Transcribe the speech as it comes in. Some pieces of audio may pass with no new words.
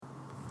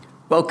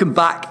Welcome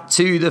back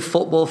to the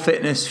Football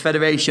Fitness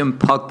Federation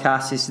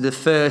podcast. This is the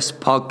first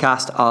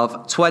podcast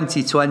of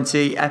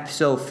 2020,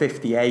 episode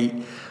 58.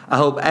 I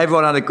hope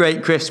everyone had a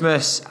great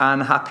Christmas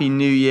and Happy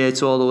New Year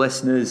to all the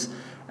listeners.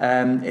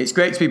 It's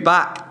great to be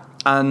back,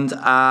 and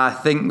I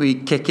think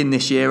we're kicking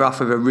this year off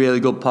with a really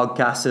good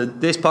podcast. So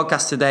this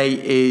podcast today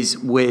is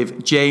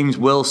with James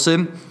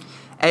Wilson,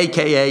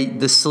 aka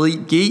The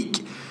Sleep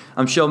Geek.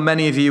 I'm sure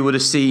many of you would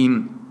have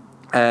seen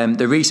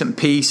the recent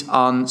piece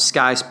on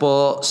Sky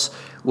Sports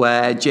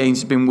where James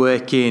has been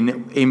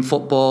working in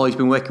football. He's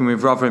been working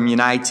with Rotherham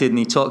United, and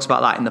he talks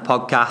about that in the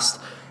podcast.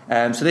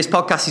 So this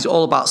podcast is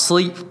all about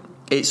sleep.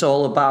 It's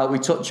all about, we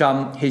touch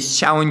on his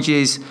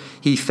challenges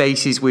he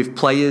faces with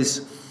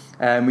players.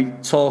 We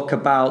talk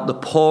about the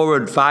poor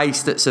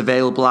advice that's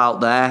available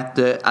out there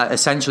that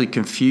essentially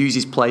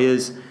confuses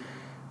players.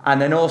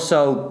 And then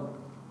also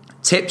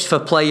tips for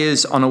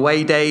players on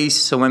away days.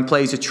 So when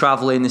players are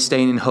travelling, they're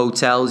staying in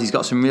hotels, he's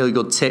got some really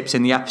good tips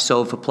in the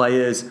episode for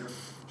players.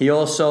 He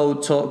also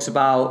talks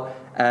about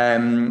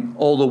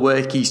all the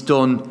work he's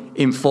done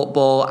in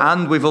football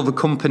and with other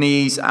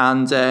companies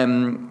and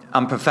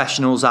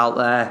professionals out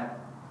there,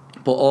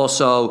 but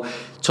also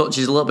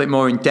touches a little bit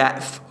more in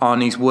depth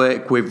on his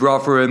work with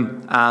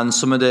Rotherham and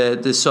some of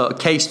the sort of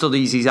case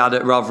studies he's had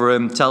at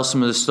Rotherham, tells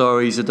some of the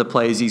stories of the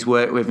players he's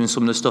worked with and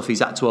some of the stuff he's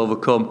had to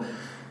overcome.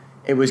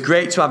 It was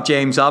great to have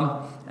James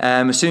on.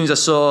 As soon as I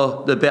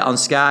saw the bit on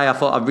Sky, I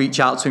thought I'd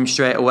reach out to him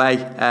straight away,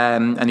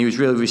 and he was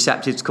really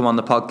receptive to come on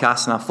the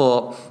podcast, and I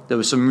thought there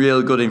was some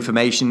really good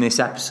information in this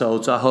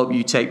episode, so I hope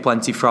you take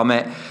plenty from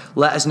it.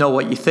 Let us know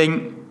what you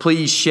think.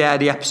 Please share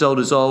the episode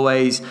as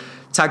always,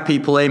 tag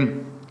people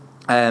in,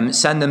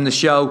 send them the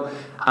show,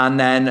 and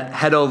then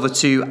head over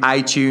to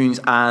iTunes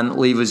and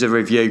leave us a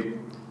review.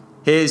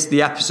 Here's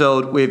the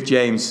episode with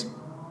James.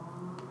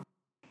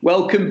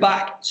 Welcome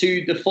back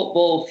to the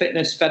Football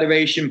Fitness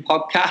Federation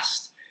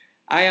podcast.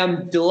 I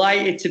am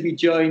delighted to be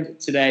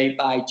joined today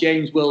by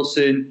James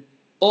Wilson,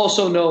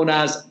 also known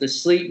as The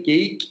Sleep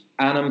Geek.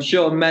 And I'm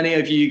sure many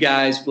of you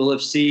guys will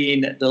have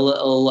seen the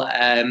little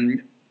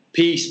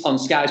piece on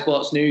Sky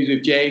Sports News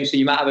with James, so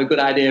you might have a good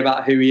idea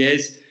about who he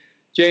is.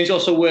 James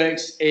also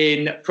works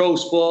in pro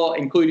sport,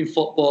 including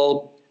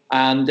football,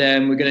 and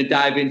we're going to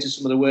dive into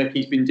some of the work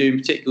he's been doing,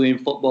 particularly in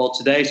football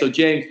today. So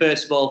James,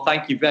 first of all,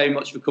 thank you very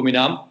much for coming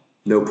on.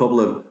 No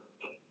problem.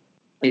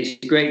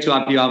 It's great to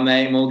have you on,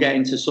 mate, and we'll get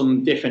into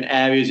some different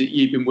areas that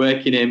you've been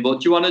working in.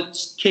 But do you want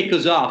to kick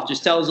us off?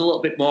 Just tell us a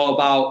little bit more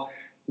about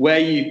where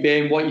you've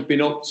been, what you've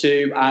been up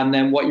to, and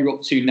then what you're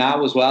up to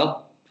now as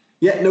well.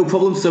 Yeah, no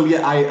problem. So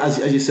yeah,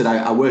 as you said,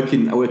 I work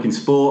in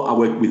sport. I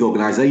work with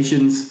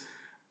organisations.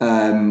 So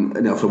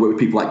I work with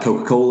people like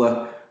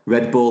Coca-Cola,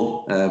 Red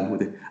Bull.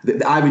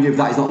 The irony of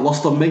that is not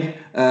lost on me.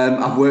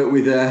 I've worked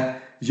with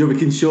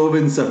Zurich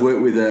Insurance. I've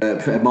worked with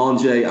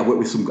Manger. I've worked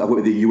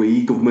with the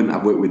UAE government.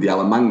 I've worked with the Al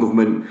Aman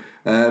government.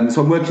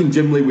 So I'm working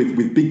generally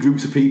with big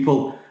groups of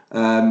people,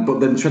 but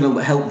then trying to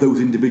help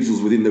those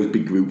individuals within those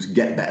big groups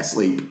get better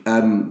sleep.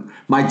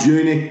 My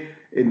journey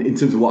in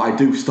terms of what I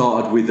do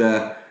started with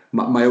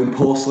my own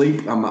poor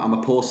sleep. I'm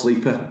a poor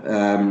sleeper.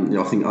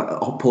 I think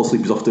poor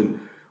sleep is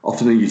often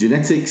in your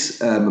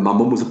genetics. My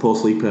mum was a poor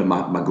sleeper.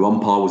 My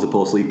grandpa was a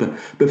poor sleeper.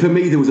 But for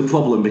me, there was a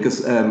problem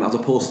because as a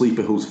poor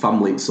sleeper whose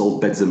family sold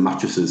beds and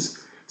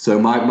mattresses.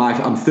 So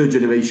I'm third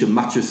generation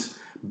mattress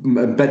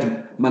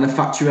bed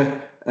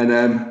manufacturer,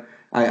 and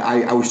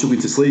I was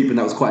struggling to sleep, and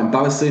that was quite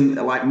embarrassing.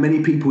 Like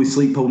many people with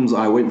sleep problems,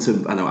 I went to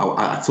and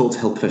I talked to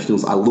health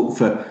professionals. I looked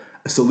for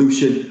a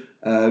solution.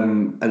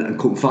 And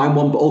couldn't find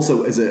one, but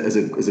also as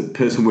a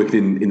person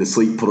working in the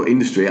sleep product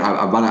industry,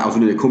 I was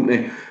running a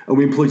company and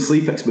we employed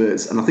sleep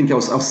experts. And I think I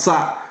was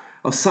sat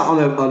on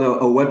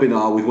a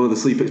webinar with one of the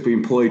sleep experts we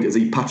employed as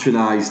he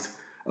patronised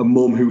a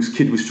mum whose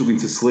kid was struggling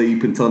to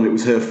sleep and telling her it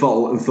was her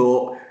fault, and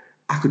thought,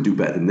 I could do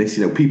better than this.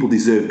 People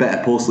deserve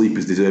better. Poor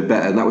sleepers deserve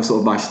better, and that was sort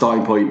of my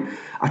starting point.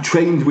 I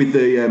trained with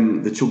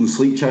the Children's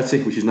Sleep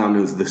Charity, which is now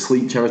known as the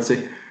Sleep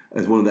Charity,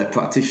 as one of their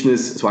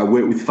practitioners. So I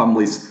work with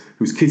families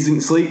whose kids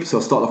didn't sleep, so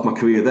I started off my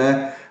career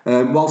there.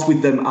 Whilst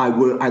with them, I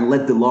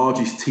led the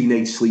largest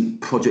teenage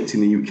sleep project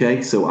in the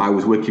UK. So I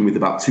was working with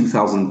about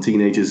 2,000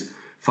 teenagers,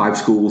 5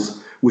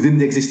 schools, within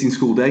the existing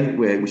school day,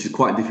 which is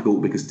quite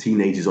difficult because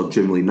teenagers are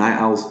generally night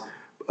owls,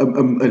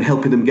 and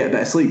helping them get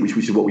better sleep, which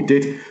is what we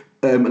did.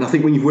 And I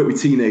think when you've worked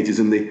with teenagers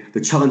and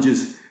the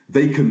challenges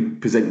they can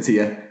present to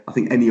you, I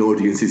think any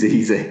audience is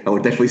easy. I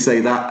would definitely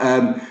say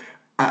that.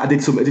 I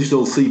did some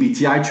additional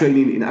CBTI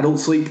training in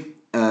adult sleep,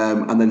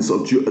 and then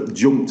sort of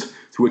jumped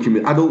to working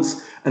with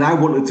adults. And I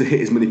wanted to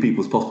hit as many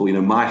people as possible.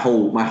 My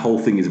whole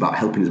thing is about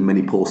helping as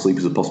many poor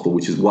sleepers as possible,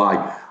 which is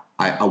why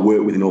I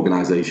work within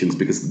organisations,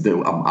 because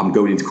I'm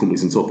going into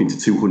companies and talking to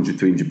 200,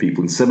 300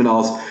 people in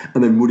seminars,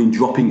 and then running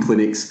drop-in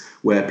clinics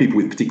where people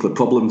with particular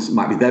problems,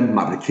 might be them,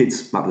 might be the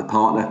kids, might be the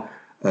partner,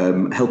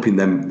 helping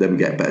them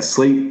get better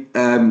sleep.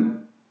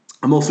 I'm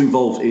also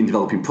involved in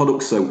developing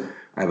products. So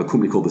I have a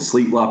company called the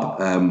Sleep Lab.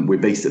 We're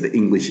based at the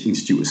English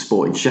Institute of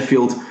Sport in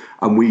Sheffield,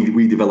 and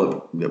we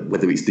develop,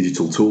 whether it's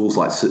digital tools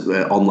like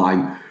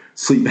online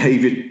sleep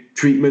behaviour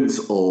treatments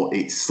or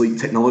it's sleep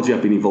technology.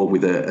 I've been involved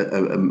with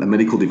a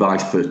medical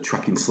device for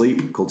tracking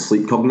sleep called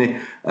Sleep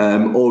Cogni,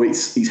 or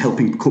it's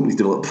helping companies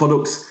develop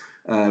products,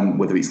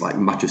 whether it's like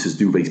mattresses,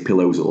 duvets,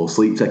 pillows, or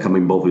sleep tech. I'm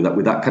involved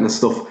with that kind of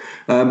stuff,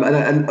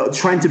 and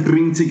trying to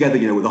bring together,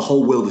 the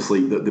whole world of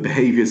sleep, the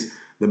behaviours,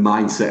 the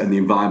mindset, and the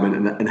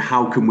environment, and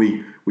how can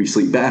we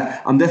sleep better.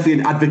 I'm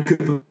definitely an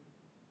advocate for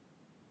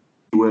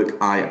work.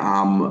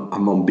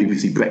 I'm on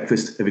BBC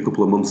Breakfast every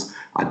couple of months.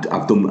 I'm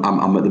at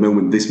the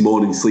moment this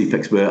morning sleep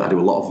expert. I do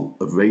a lot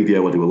of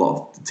radio. I do a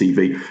lot of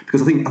TV,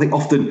 because I think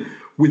often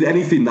with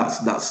anything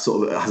that's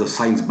sort of has a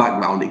science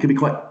background, it can be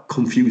quite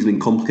confusing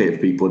and complicated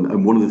for people.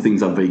 And one of the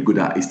things I'm very good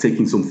at is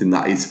taking something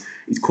that is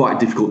quite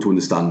difficult to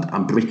understand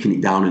and breaking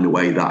it down in a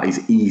way that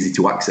is easy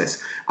to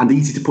access and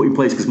easy to put in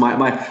place. Because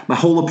my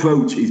whole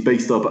approach is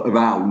based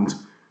around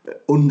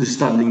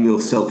understanding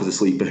yourself as a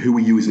sleeper, who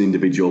are you as an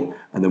individual,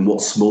 and then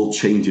what small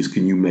changes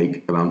can you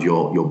make around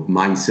your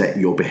mindset,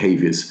 your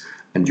behaviours,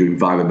 and your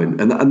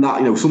environment. And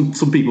that,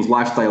 some people's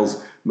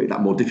lifestyles make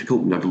that more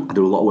difficult. I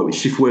do a lot of work with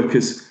shift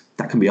workers.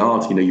 That can be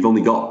hard. You've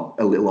only got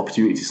a little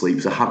opportunity to sleep.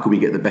 So how can we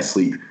get the best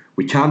sleep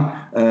we can?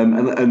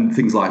 And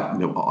things like,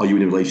 are you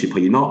in a relationship? Are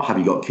you not? Have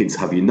you got kids?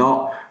 Have you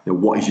not?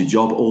 What is your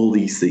job? All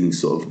these things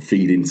sort of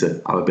feed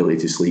into our ability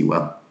to sleep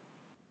well.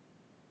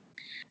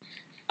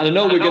 And I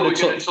know we're going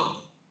to touch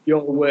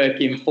your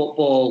work in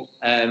football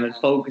and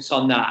focus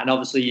on that. And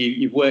obviously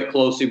you've worked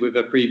closely with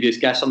a previous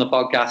guest on the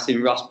podcast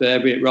in Ross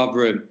Burberry at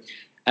Rotherham.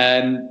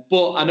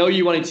 But I know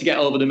you wanted to get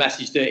over the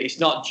message that it's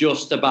not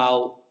just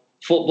about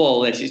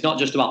football. It's not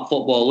just about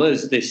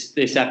footballers,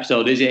 this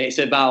episode, is it? It's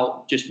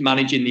about just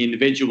managing the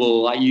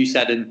individual, like you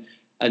said,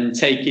 and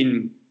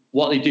taking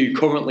what they do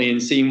currently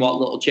and seeing what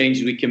little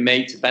changes we can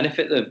make to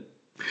benefit them.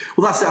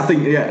 Well, that's it. I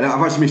think,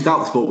 I've actually missed out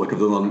the sport work I've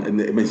done in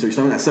the men's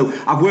section. So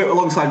I've worked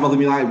alongside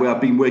Rotherham United, where I've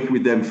been working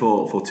with them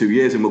for 2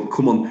 years, and we'll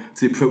come on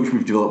to the approach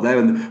we've developed there.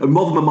 And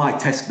Rotherham are my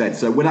test bed.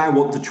 So when I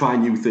want to try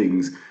new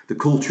things, the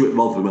culture at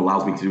Rotherham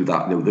allows me to do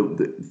that.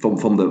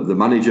 From the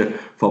manager,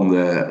 from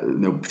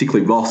the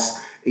particularly Ross,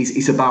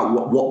 it's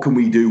about what can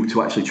we do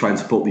to actually try and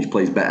support these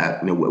players better.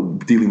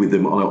 Dealing with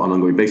them on an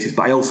ongoing basis.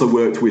 But I also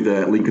worked with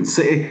Lincoln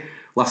City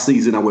last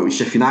season. I worked with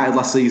Sheffield United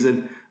last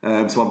season.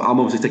 So I'm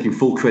obviously taking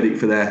full credit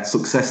for their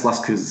success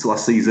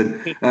last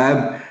season.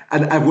 And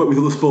I've worked with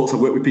other sports. I've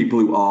worked with people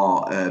who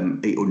are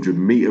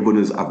 800-metre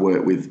runners. I've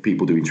worked with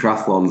people doing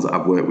triathlons.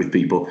 I've worked with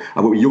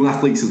young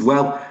athletes as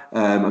well.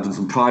 I've done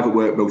some private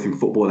work, both in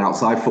football and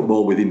outside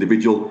football, with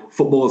individual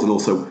footballers and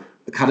also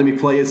academy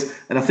players.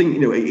 And I think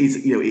it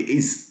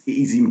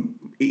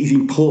is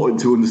important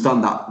to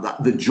understand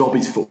that the job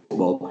is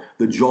football.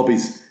 The job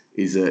is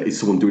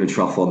someone doing a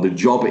triathlon. The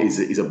job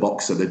is a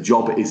boxer. The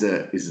job is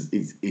a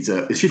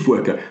shift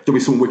worker. The job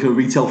is someone working on a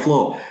retail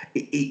floor.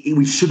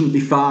 We shouldn't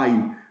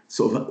define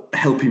sort of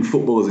helping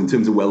footballers in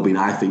terms of well-being,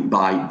 I think,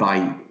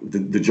 by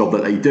the job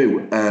that they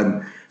do.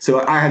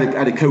 So I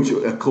had a coach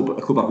at a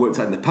club I've worked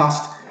at in the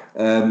past,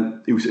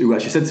 who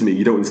actually said to me,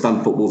 "You don't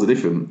understand, footballs are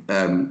different."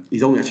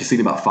 He's only actually seen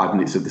about 5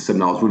 minutes of the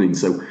seminar I was running,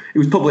 so he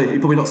was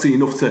probably not seen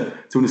enough to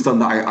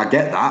understand that I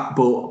get that.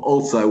 But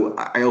also,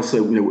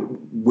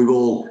 we're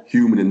all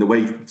human, and the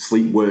way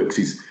sleep works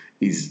is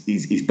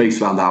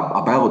based around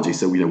our biology.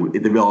 So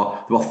there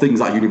are things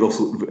that are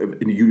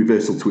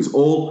universal to us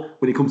all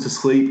when it comes to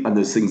sleep, and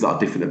there's things that are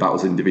different about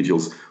us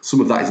individuals.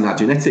 Some of that is in our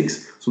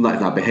genetics, some of that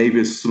is in our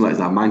behaviours, some of that is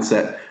in our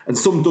mindset, and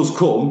some does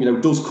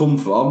come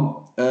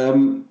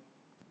from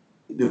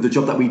the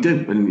job that we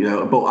do. And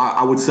but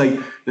I would say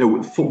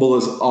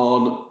footballers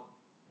aren't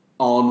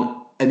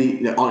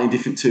any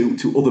different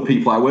to other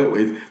people I work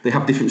with. They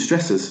have different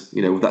stresses,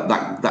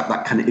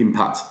 that can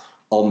impact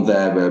on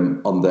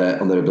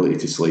their ability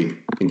to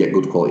sleep and get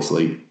good quality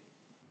sleep.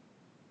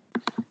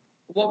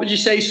 What would you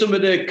say some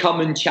of the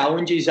common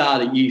challenges are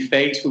that you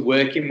face with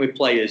working with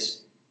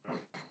players?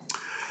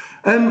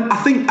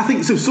 I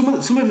think so. Some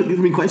of them have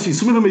been quite interesting.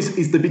 Some of them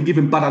is they've been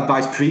given bad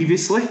advice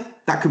previously.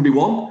 That could be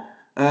one.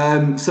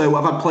 So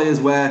I've had players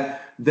where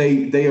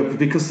they are,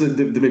 because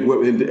they maybe work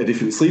within a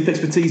different sleep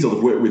expertise, or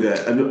they've worked with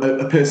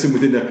a person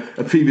within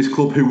a previous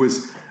club who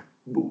was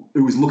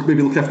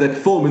maybe looking after their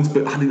performance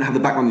but didn't have the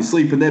background in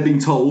sleep, and they're being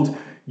told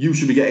you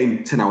should be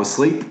getting 10 hours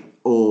sleep,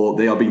 or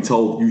they are being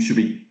told you should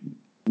be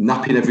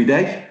napping every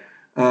day.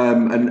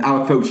 And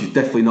our approach is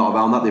definitely not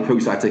around that. The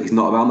approach that I take is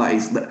not around that.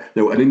 It's that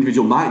an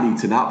individual might need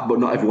to nap, but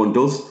not everyone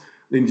does.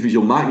 An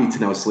individual might need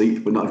 10 hours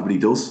sleep, but not everybody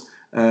does.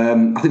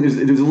 I think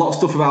there's a lot of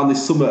stuff around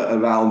this summer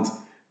around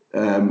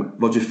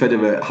Roger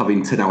Federer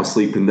having 10 hours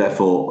sleep, and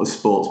therefore as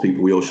sports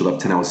people we all should have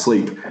 10 hours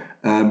sleep.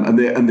 And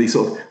the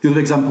sort of the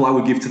other example I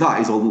would give to that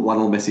is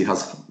Lionel Messi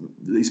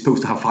he's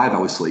supposed to have 5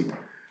 hours sleep.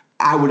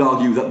 I would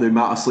argue that the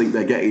amount of sleep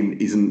they're getting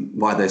isn't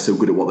why they're so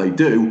good at what they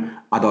do.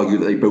 I'd argue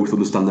that they both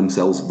understand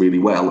themselves really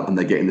well, and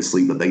they're getting the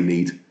sleep that they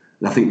need.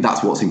 And I think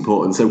that's what's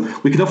important. So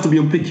we can often be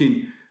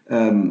unpicking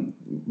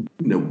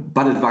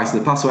bad advice in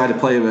the past. So I had a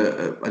player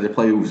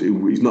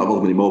who's not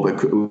involved anymore,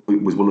 but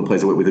was one of the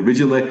players I worked with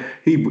originally.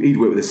 He'd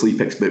worked with a sleep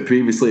expert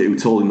previously who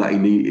told him that he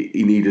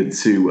needed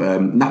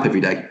to nap every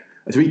day.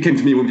 So he came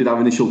to me when we did our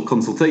initial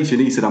consultation.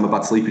 He said, I'm a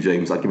bad sleeper,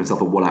 James. I'd give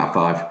myself a 1 out of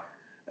 5.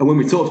 And when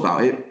we talked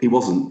about it, he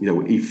wasn't.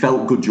 He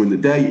felt good during the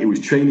day. He was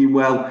training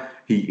well.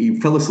 He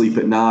fell asleep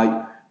at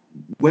night,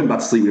 went back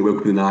to sleep when he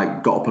woke up in the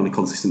night, got up on a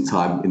consistent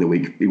time in the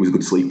week. He was a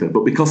good sleeper.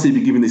 But because he'd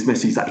been given this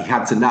message that he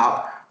had to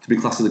nap to be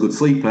classed as a good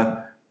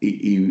sleeper, we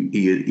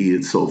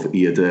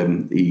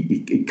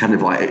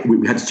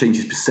had to change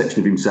his perception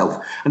of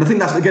himself. And I think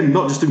that's, again,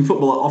 not just in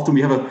football. Often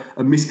we have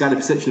a misguided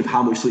perception of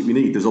how much sleep we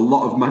need. There's a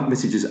lot of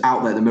messages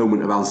out there at the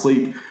moment around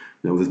sleep.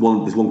 There's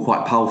one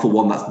quite powerful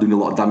one that's doing a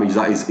lot of damage.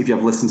 That is, if you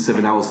have less than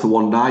 7 hours for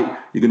one night,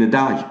 you're going to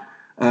die.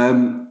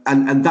 And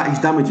that is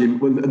damaging.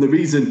 And the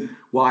reason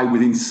why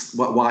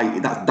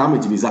that's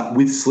damaging is that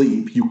with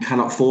sleep, you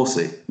cannot force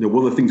it.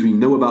 One of the things we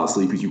know about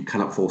sleep is you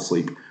cannot force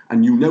sleep.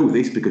 And you know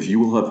this because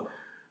you will have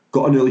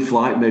got an early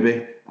flight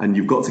maybe, and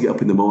you've got to get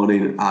up in the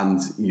morning,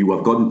 and you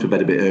have gone to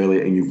bed a bit early,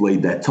 and you've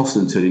laid there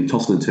tossing and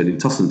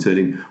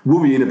turning,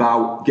 worrying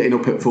about getting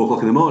up at 4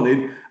 o'clock in the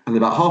morning, and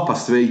about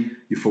 3:30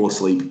 you fall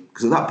asleep.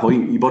 Because at that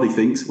point, your body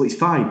thinks, well, it's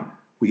fine.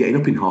 We're getting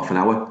up in half an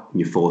hour, and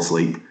you fall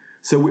asleep.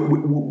 So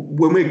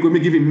when we're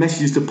giving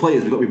messages to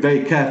players, we've got to be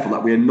very careful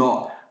that we are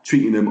not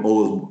treating them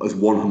all as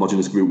one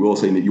homogenous group. We're all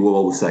saying that you are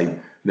all the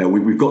same.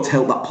 We've got to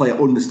help that player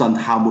understand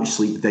how much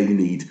sleep they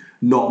need,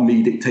 not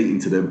me dictating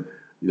to them,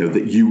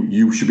 that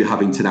you should be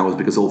having 10 hours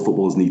because all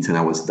footballers need 10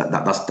 hours.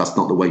 That's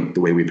not the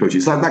way we approach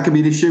it. So that can be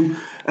an issue.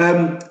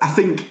 I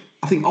think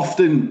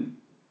often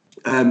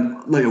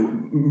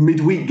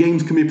midweek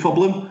games can be a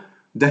problem.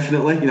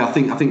 Definitely. I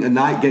think a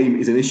night game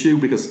is an issue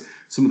because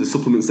some of the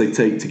supplements they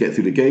take to get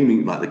through the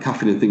game, like the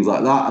caffeine and things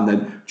like that, and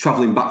then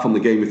travelling back from the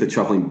game if they're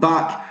travelling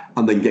back,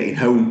 and then getting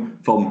home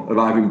from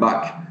arriving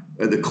back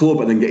at the club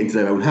and then getting to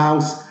their own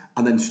house,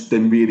 and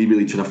then really,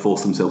 really trying to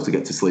force themselves to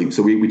get to sleep.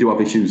 So we do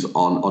have issues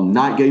on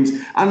night games.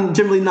 And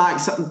generally the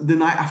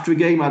night after a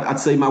game, I'd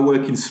say my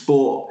work in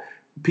sport,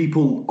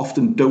 people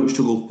often don't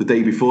struggle the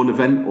day before an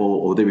event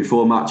or the day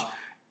before a match.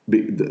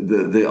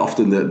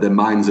 Often their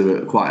minds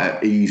are quite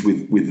at ease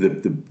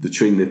with the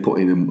training they've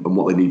put in and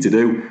what they need to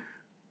do.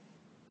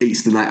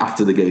 It's the night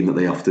after the game that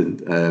they often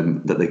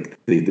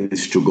they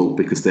struggle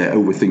because they're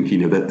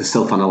overthinking. They're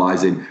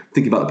self-analysing,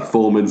 thinking about the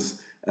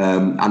performance,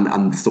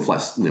 and stuff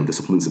like the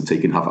supplements they've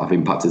taken have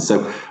impacted.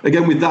 So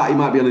again, with that, it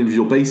might be on an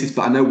individual basis.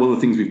 But I know one of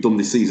the things we've done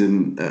this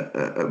season,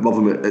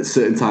 Rotherham at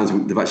certain times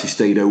they've actually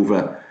stayed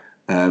over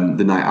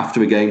the night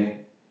after a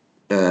game,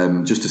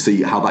 just to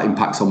see how that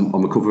impacts on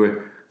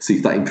recovery. See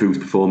if that improves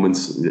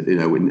performance, and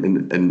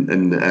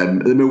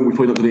at the moment we've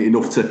probably not done it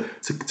enough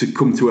to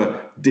come to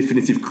a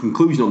definitive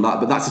conclusion on that.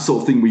 But that's the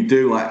sort of thing we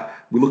do. Like,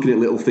 we're looking at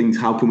little things.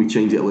 How can we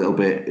change it a little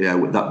bit?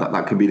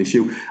 That can be an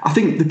issue. I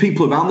think the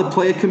people around the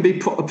player can be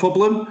a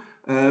problem.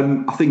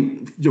 I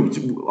think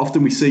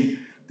often we see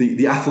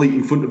the athlete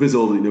in front of us,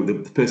 or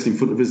the person in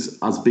front of us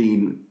as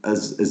being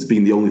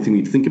the only thing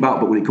we think about.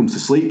 But when it comes to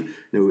sleep,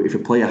 if a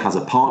player has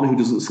a partner who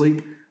doesn't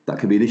sleep, that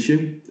can be an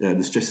issue.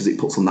 The stresses it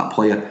puts on that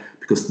player,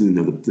 because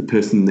the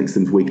person next to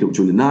them is waking up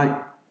during the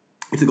night.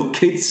 If they've got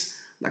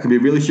kids, that can be a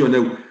real issue. I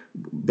know,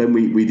 Ben,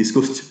 we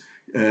discussed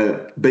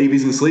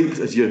babies and sleep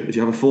as you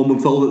have a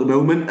 4-month-old at the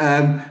moment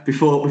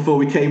before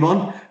we came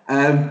on,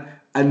 and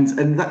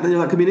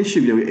that can be an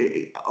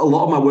issue. A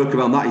lot of my work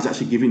around that is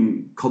actually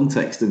giving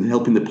context and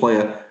helping the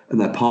player and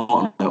their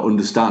partner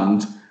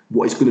understand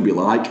what it's going to be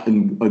like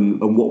and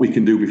what we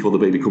can do before the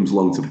baby comes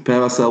along to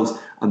prepare ourselves,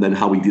 and then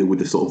how we deal with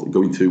the sort of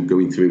going through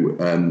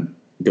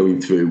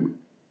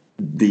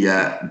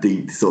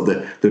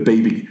the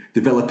baby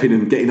developing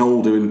and getting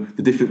older, and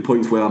the different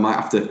points where I might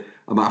have to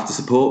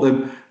support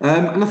them.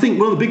 And I think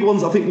one of the big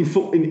ones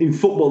in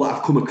football that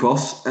I've come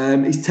across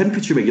is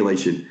temperature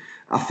regulation.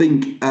 I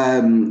think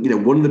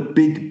one of the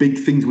big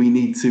things we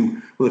need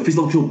to, the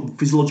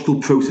physiological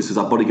processes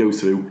our body goes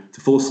through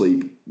to fall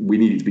asleep, we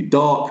need it to be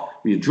dark,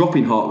 we need a drop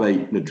in heart rate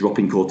and a drop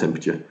in core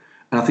temperature.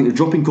 And I think a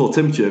drop in core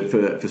temperature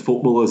for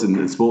footballers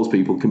and sports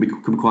people can be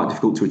quite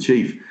difficult to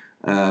achieve.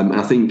 And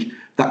I think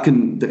that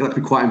can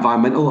be quite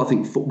environmental. I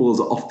think footballers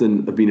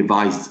often have been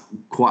advised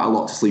quite a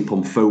lot to sleep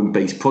on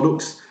foam-based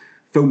products.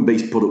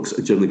 Foam-based products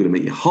are generally going to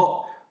make you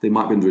hot. They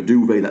might be under a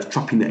duvet that's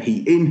trapping that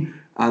heat in,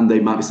 and they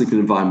might be sleeping in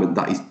an environment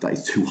that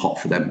is too hot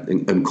for them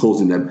and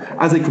causing them,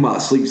 as they come out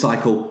of the sleep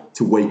cycle,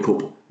 to wake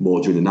up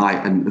more during the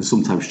night and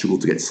sometimes struggle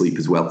to get to sleep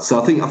as well.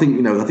 So I think if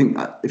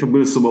I'm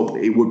going to sum up,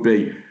 it would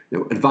be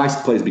advice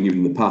the players have been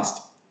given in the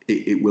past.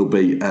 It will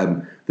be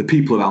the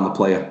people around the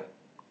player.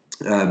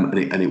 And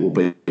it will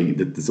be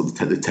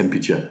the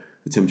temperature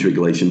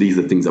regulation. These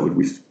are the things that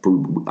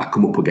I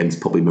come up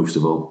against probably most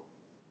of all.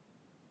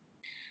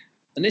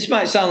 And this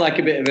might sound like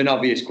a bit of an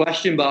obvious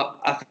question, but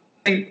I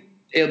think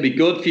it'll be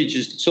good for you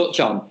just to touch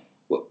on.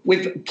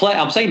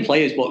 I'm saying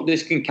players, but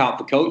this can count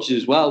for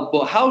coaches as well.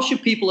 But how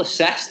should people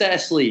assess their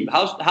sleep?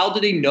 How do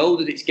they know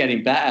that it's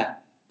getting better?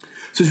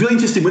 So it's really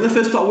interesting. When I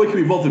first started working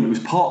with Rotherham, it was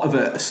part of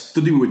a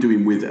study we were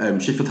doing with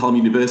Sheffield Hallam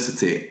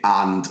University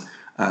and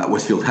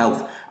Westfield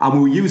Health, and we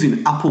were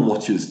using Apple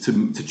Watches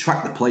to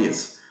track the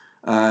players.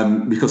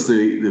 because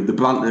the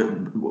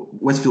brand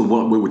Westfield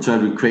were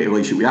trying to create a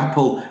relationship with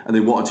Apple, and they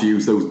wanted to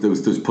use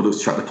those products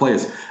to track the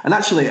players. And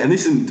actually, and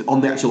this isn't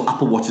on the actual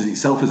Apple Watches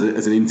itself as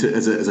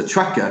a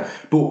tracker,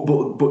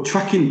 but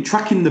tracking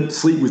the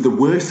sleep was the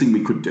worst thing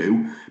we could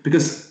do,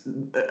 because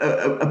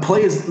a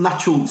player's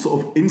natural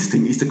sort of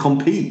instinct is to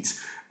compete.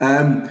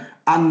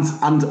 And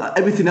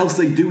everything else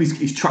they do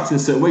is tracked in a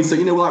certain way. So,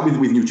 like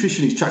with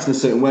nutrition, it's tracked in a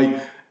certain way.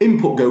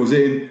 Input goes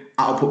in,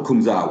 output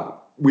comes out.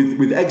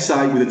 With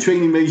exercise, with the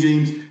training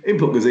regimes,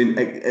 input goes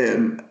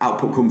in,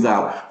 output comes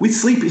out. With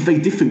sleep, it's very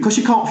different, because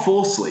you can't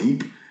force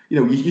sleep.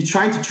 You're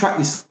trying to track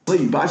your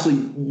sleep, but actually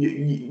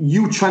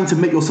you trying to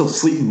make yourself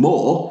sleep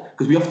more,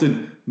 because we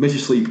often measure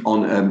sleep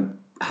on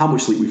how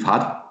much sleep we've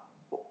had,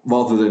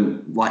 rather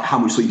than like how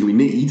much sleep do we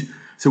need.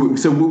 So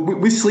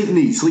with sleep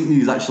need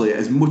is actually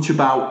as much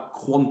about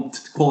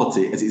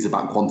quality as it is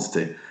about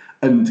quantity.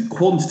 And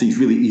quantity is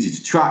really easy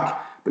to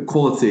track, but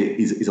quality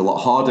is a lot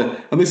harder.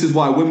 And this is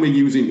why when we're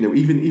using,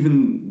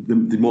 even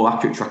the more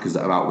accurate trackers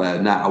that are out there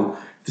now,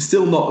 they're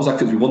still not as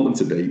accurate as we want them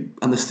to be.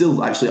 And they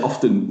still actually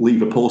often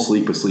leave a poor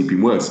sleeper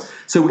sleeping worse.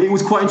 So it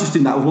was quite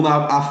interesting. That was one of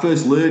our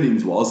first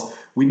learnings was,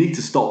 we need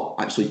to stop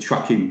actually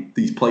tracking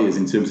these players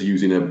in terms of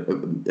using a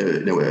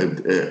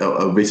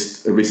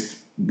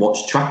wrist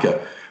watch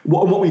tracker.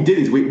 What we did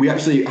is we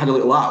actually had a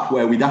little app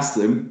where we'd ask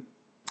them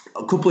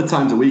a couple of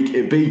times a week.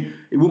 It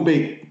wouldn't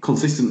be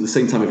consistent at the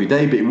same time every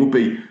day, but it would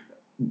be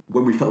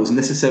when we felt it was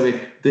necessary.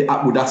 The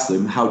app would ask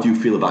them, how do you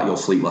feel about your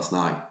sleep last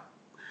night?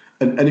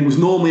 And it was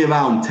normally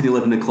around 10,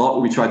 11 o'clock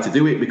when we tried to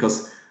do it,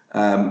 because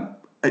at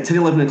 10,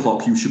 11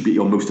 o'clock, you should be at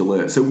your most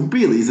alert. So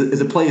really, as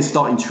a player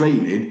starting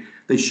training,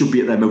 they should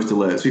be at their most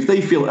alert. So if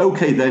they feel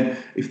okay, then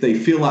if they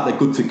feel like they're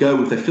good to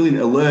go, if they're feeling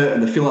alert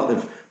and they feel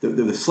like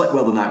they've slept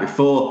well the night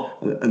before,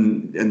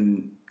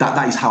 and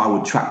that is how I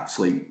would track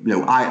sleep.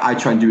 I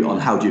try and do it on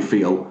how do you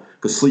feel,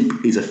 because sleep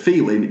is a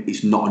feeling,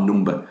 it's not a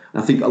number.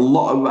 And I think a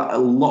lot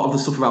of the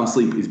stuff around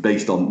sleep is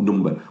based on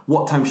number.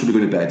 What time should we go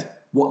to bed?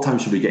 What time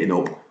should we be getting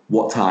up?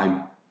 What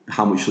time?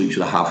 How much sleep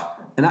should I have?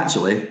 And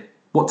actually,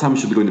 what time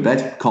should we go to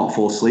bed? Can't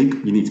force sleep.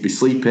 You need to be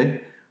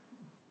sleepy.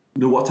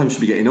 What time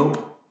should we be getting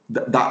up?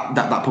 That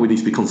probably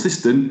needs to be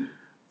consistent.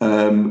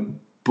 But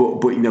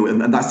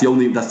and that's the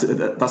only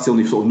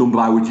sort of number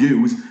I would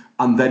use.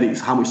 And then it's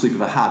how much sleep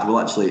have I had? Well,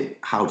 actually,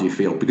 how do you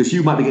feel? Because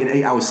you might be getting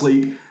 8 hours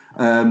sleep.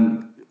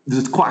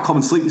 There's quite a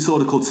common sleep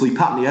disorder called sleep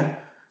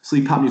apnea.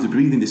 Sleep apnea is a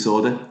breathing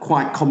disorder,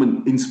 quite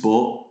common in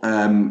sport.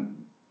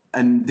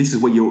 And this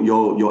is where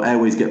your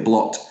airways get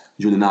blocked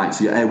during the night.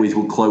 So your airways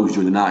will close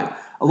during the night.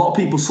 A lot of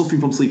people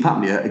suffering from sleep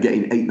apnea are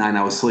getting 8-9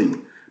 hours sleep.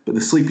 But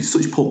the sleep is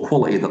such poor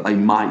quality that they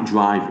might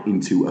drive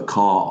into a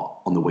car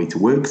on the way to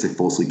work because they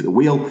fall asleep at the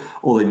wheel,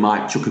 or they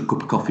might chuck a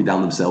cup of coffee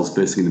down themselves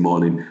first thing in the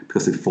morning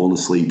because they've fallen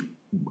asleep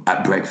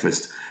at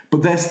breakfast.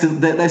 But they're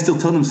still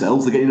telling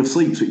themselves they're getting enough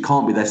sleep, so it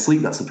can't be their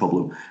sleep that's the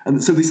problem.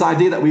 And so this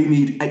idea that we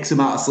need X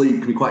amount of sleep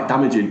can be quite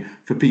damaging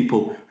for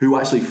people who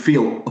actually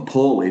feel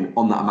appalling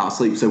on that amount of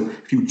sleep. So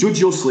if you judge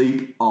your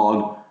sleep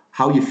on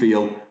how you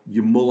feel,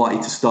 you're more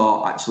likely to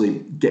start actually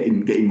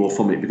getting more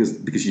from it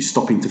because you're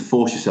stopping to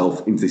force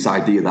yourself into this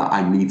idea that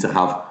I need to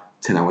have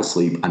 10 hours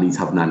sleep, I need to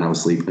have 9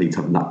 hours sleep, I need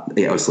to have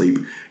 8 hours sleep.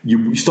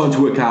 You're starting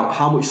to work out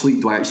how much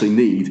sleep do I actually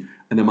need,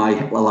 and am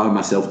I allowing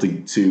myself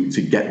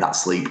to get that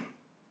sleep?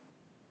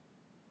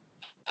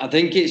 I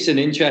think it's an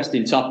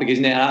interesting topic,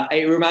 isn't it?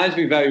 It reminds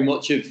me very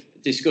much of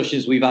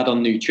discussions we've had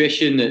on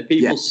nutrition, that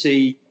people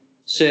see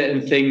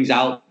certain things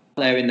out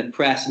there in the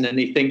press and then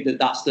they think that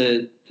that's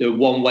the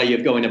one way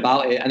of going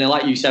about it. And then,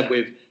 like you said,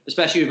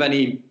 especially with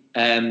any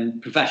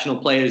professional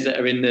players that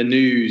are in the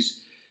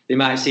news, they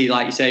might see,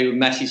 like you say,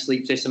 Messi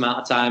sleeps this amount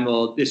of time,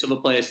 or this other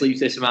player sleeps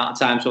this amount of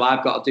time, so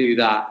I've got to do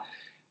that.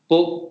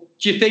 But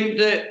do you think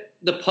that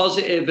the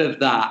positive of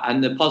that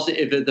and the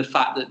positive of the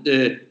fact that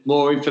the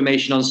more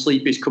information on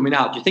sleep is coming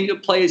out, do you think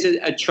that players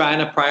are trying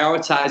to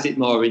prioritise it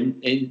more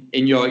in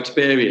your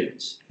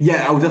experience?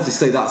 Yeah, I would definitely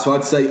say that. So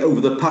I'd say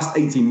over the past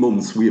 18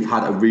 months, we have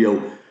had a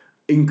real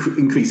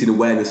increase in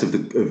awareness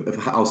of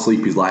how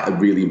sleep is like a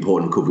really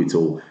important recovery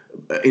tool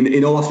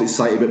in all aspects of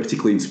society, but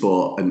particularly in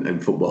sport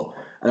and football.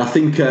 And I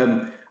think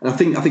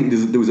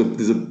there's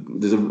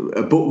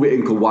a book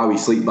written called Why We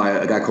Sleep by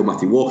a guy called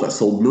Matthew Walker that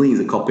sold millions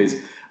of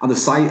copies. And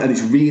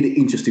it's really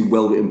interesting,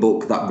 well-written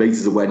book that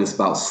raises awareness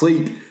about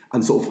sleep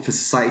and sort of for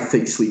society to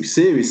take sleep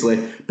seriously.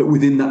 But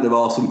within that, there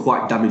are some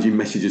quite damaging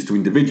messages to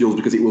individuals,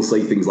 because it will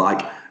say things like,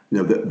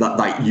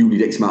 that you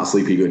need X amount of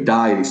sleep, you're going to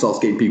die, and it starts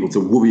getting people to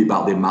worry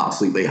about the amount of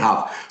sleep they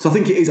have. So I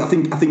think it is. I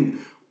think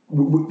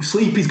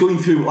sleep is going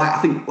through,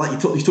 like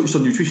you touched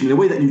on nutrition, in the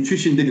way that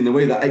nutrition did, in the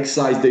way that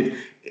exercise did.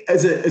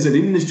 As an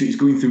industry, it's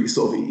going through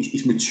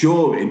it's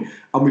maturing,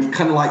 and we've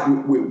kind of like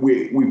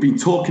we've been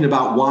talking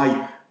about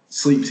why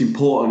sleep's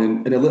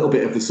important and a little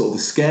bit of the sort of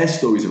the scare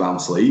stories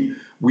around sleep.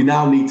 We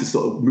now need to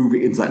sort of move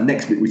it into that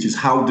next bit, which is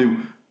how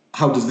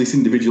does this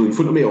individual in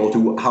front of me, or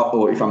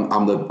if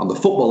I'm the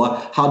footballer,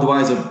 how do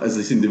I as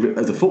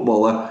a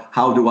footballer,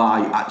 how do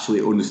I actually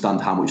understand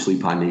how much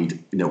sleep I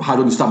need? How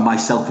do I understand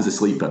myself as a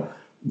sleeper?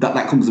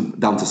 that comes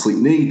down to sleep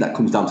need, that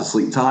comes down to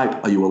sleep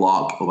type. Are you a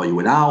lark or are you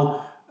an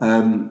owl?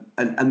 And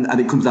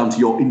it comes down to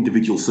your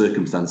individual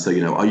circumstance. So,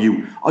 are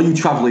you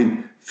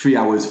travelling 3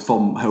 hours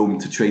from home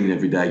to training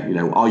every day?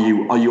 Are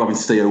you having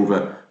to stay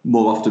over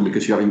more often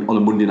because you're having on a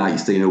Monday night, you're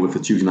staying over for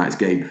Tuesday night's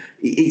game?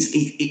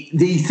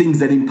 These things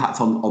then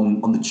impact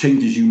on the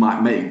changes you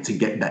might make to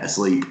get better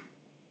sleep.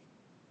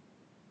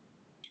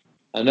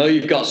 I know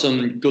you've got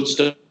some good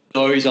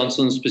stories on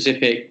some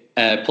specific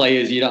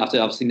players. You don't have to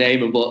obviously name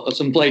them, but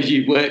some players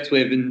you've worked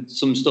with and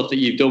some stuff that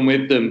you've done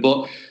with them.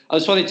 But I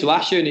just wanted to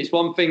ask you, and it's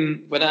one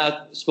thing when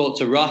I spoke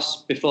to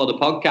Ross before the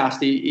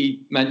podcast,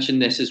 he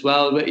mentioned this as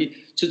well, but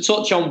to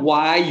touch on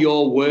why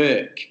your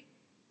work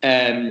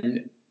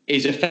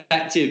is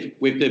effective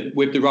with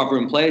the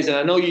Rotherham players. And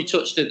I know you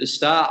touched at the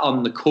start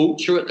on the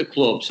culture at the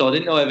club, so I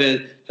didn't know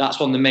whether that's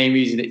one of the main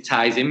reasons it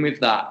ties in with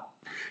that.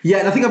 Yeah,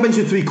 and I think I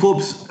mentioned 3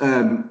 clubs.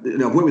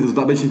 I've worked with us,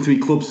 but I mentioned 3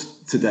 clubs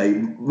today: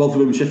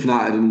 Rotherham, Sheffield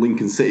United, and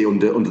Lincoln City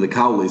under the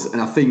Cowleys.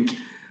 And I think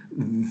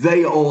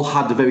they all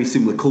had a very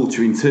similar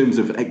culture in terms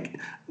of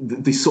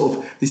this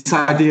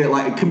idea,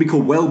 like it can be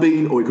called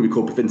well-being or it could be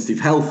called preventative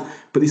health,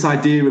 but this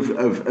idea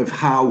of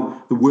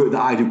how the work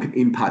that I do can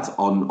impact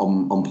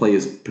on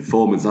players'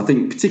 performance. And I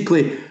think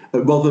particularly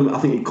at Rotherham, I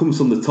think it comes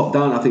from the top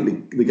down. I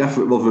think the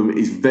gaffer at Rotherham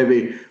is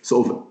very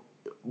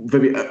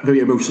very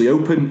emotionally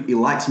open. He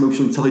likes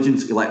emotional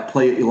intelligence. He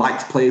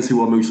likes players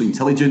who are emotionally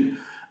intelligent,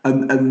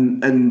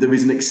 and there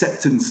is an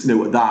acceptance,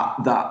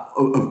 that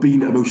of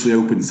being emotionally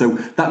open. So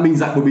that means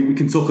that we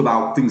can talk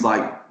about things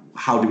like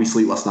how did we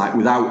sleep last night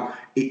without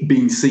it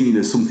being seen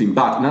as something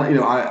bad. Now,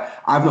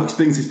 I've not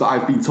experienced this, but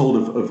I've been told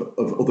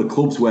of other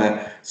clubs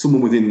where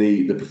someone within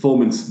the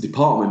performance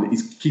department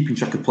is keeping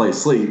track of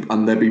players' sleep,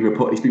 and it's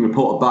been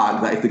reported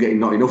back that if they're getting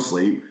not enough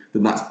sleep,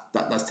 then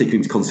that's taken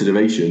into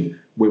consideration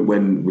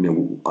when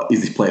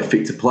is this player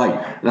fit to play?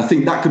 And I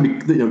think that can be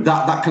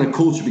that kind of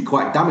culture can be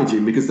quite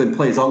damaging, because then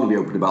players aren't going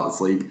to be open about the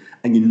sleep,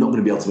 and you're not going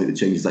to be able to make the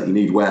changes that you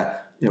need.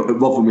 Where at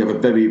Rotherham we have a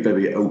very,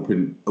 very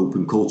open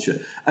culture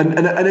and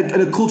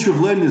a culture of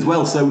learning as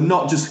well. So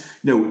not just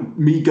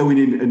me going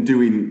in and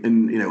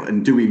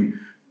doing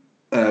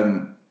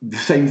the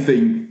same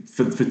thing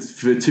for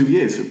 2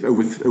 years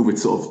over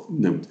sort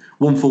of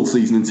one full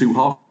season and 2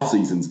 half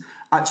seasons.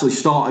 Actually,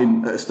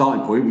 starting at a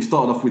starting point, we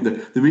started off with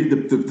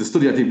the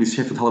study I did with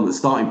Sheffield Hallam at the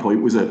starting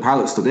point was a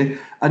pilot study,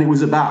 and it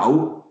was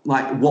about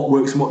like what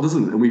works and what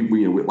doesn't. And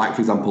we like,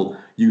 for example,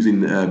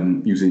 using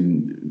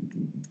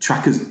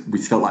trackers we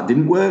felt like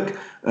didn't work.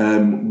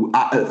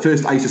 At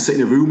first, I used to sit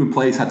in a room and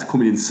players had to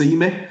come in and see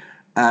me.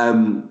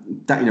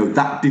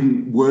 That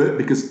didn't work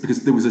because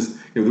there was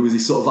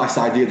this sort of this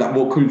idea that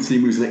what couldn't see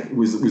was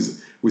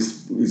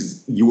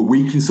you were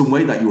weak in some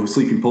way, that you were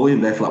sleeping poorly,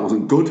 and therefore that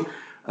wasn't good.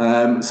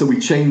 So we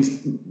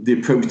changed the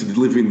approach to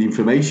delivering the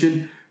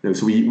information.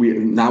 So we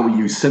now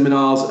use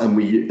seminars,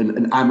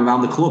 and I'm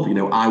around the club.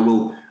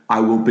 I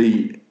will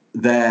be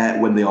there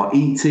when they are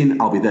eating.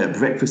 I'll be there at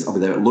breakfast. I'll be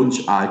there at lunch.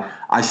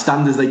 I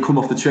stand as they come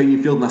off the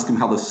training field and ask them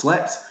how they've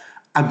slept.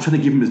 I'm trying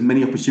to give them as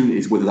many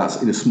opportunities, whether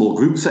that's in a small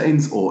group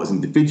settings or as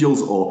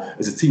individuals or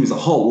as a team as a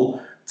whole,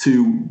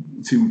 to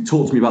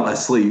talk to me about their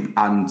sleep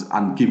and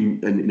give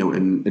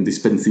and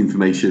dispense the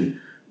information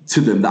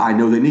to them that I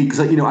know they need. Because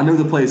I know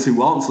the players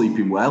who aren't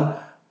sleeping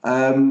well,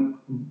 and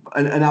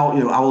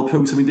I'll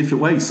approach them in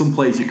different ways. Some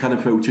players you can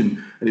approach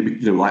and it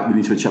be, like we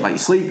need to have a chat about your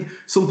sleep.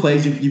 Some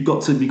players you've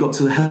got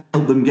to help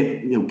them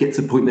get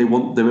to the point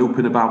they're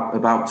open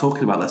about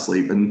talking about their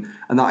sleep, and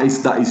that is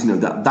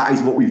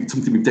what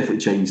something we've definitely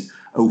changed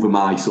over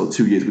my sort of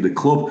 2 years with the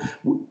club.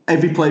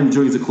 Every player who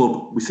joins the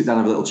club, we sit down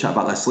and have a little chat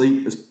about their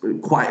sleep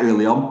quite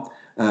early on,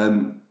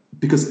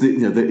 because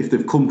if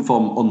they've come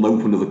from on loan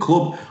from another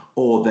club,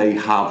 or they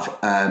have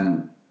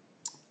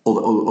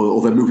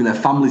or they're moving their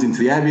families into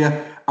the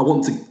area, I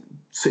want to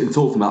sit and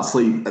talk to them about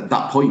sleep at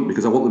that point,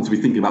 because I want them to be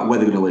thinking about where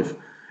they're going to live,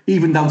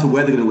 even down to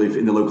where they're going to live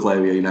in the local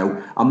area.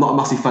 I'm not a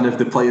massive fan of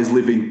the players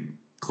living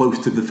close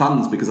to the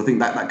fans, because I think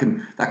that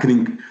can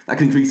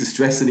increase the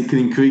stress and it can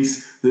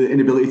increase the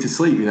inability to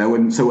sleep.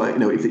 And so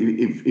if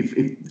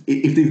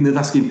they're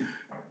asking,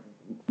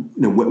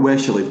 where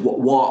shall I live?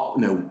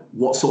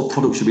 What sort of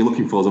products should I be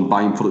looking for as I'm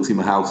buying products in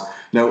my house?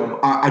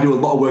 I do a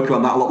lot of work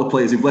around that. A lot of the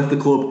players who've left the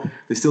club,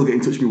 they still get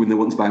in touch with me when they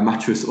want to buy a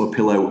mattress or a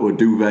pillow or a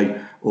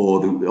duvet,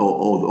 or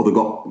they've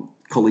got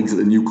colleagues at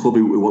the new club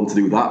who want to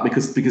do that,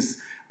 because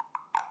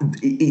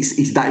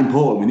it's that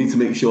important. We need to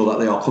make sure that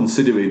they are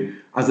considering,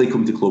 as they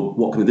come to club,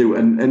 what can they do.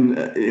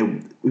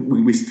 And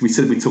we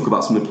said we talk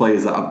about some of the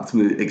players that have some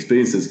of the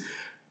experiences.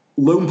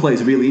 Lone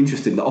players are really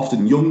interesting. They're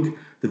often young.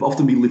 They've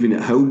often been living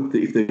at home.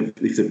 If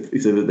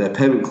their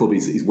parent club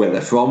is where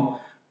they're from,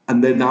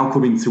 and they're now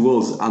coming to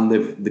us, and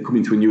they're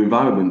coming to a new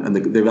environment, and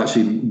they've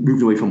actually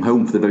moved away from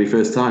home for the very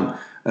first time.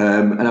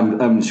 And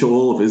I'm sure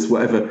all of us,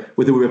 whether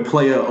we're a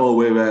player or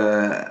we're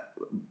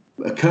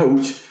a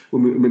coach,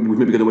 when we've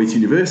maybe gone away to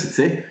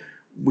university,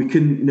 we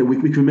can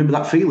remember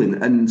that feeling.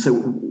 And so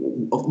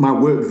my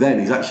work then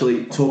is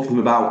actually talking to them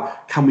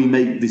about, can we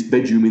make this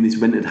bedroom in this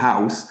rented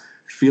house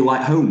feel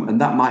like home? And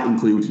that might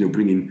include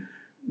bringing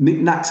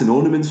knick-knacks and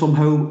ornaments from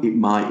home. It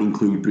might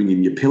include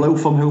bringing your pillow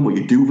from home or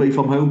your duvet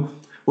from home.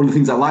 One of the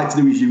things I like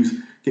to do is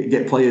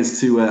get players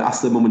to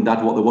ask their mum and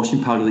dad what the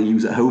washing powder they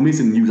use at home is,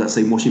 and use that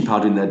same washing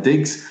powder in their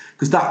digs,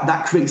 because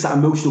that creates that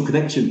emotional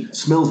connection.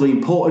 Smell's very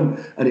important,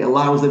 and it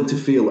allows them to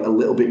feel a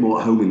little bit more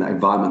at home in that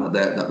environment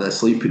that they're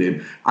sleeping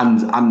in,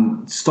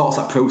 and starts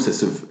that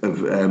process of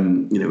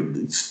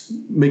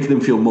making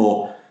them feel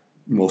more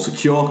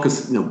secure,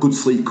 because good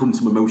sleep comes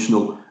from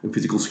emotional and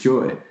physical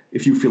security.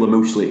 If you feel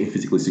emotionally and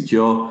physically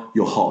secure,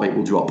 your heart rate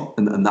will drop,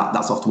 and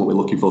that's often what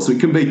we're looking for. So it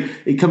can be.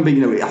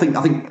 I think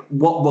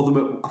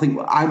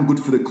I'm good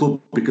for the club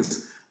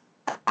because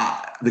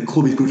the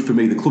club is good for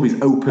me. The club is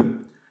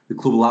open. The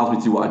club allows me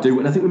to do what I do,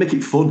 and I think we make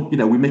it fun.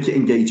 We make it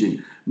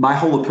engaging. My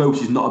whole approach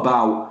is not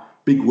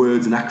about big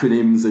words and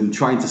acronyms and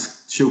trying to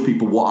show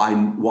people what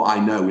I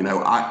know.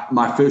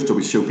 My first job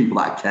is to show people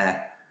that I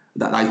care.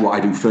 That is what I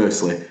do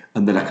firstly,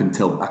 and then I can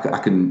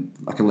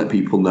let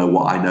people know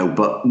what I know,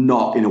 but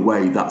not in a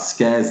way that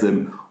scares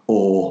them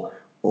or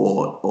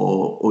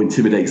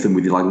intimidates them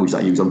with the language that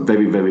I use. I'm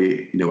very,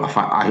 very,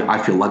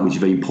 I feel language is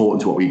very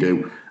important to what we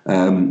do.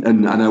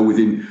 And I know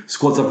within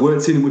squads I've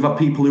worked in, we've had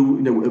people who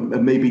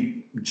are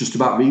maybe just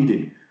about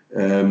reading.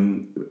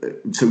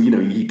 So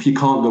you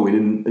can't go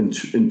in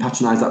and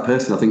patronise that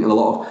person. I think a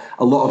lot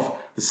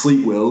of the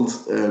sleep world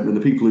and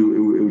the people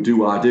who do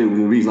what I do, and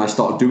the reason I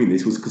started doing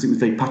this was because it was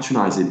very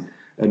patronising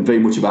and very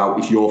much about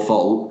it's your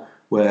fault.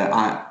 Where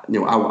I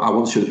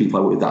want to show the people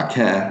I work with that I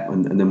care,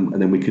 and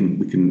then we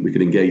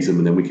can engage them,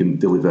 and then we can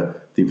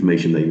deliver the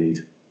information they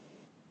need.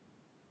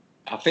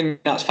 I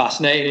think that's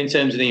fascinating in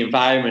terms of the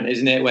environment,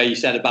 isn't it? Where you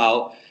said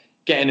about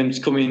getting them to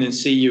come in and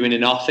see you in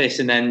an office,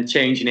 and then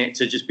changing it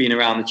to just being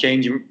around the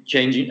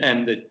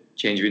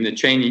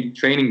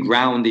training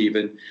ground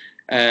even.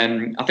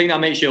 I think that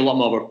makes you a lot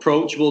more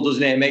approachable,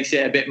 doesn't it? It makes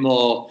it a bit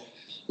more,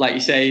 like you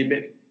say,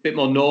 a bit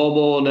more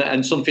normal,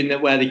 and something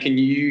that where they can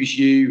use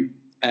you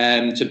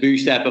to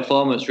boost their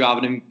performance,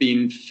 rather than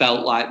being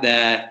felt like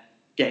they're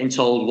getting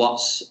told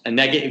what's a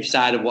negative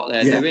side of what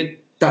they're doing.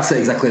 That's it,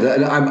 exactly.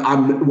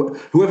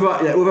 Whoever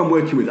I'm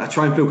working with, I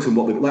try and focus on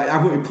what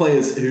I've worked with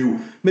players who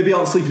maybe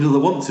aren't sleeping as they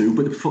want to,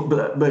 but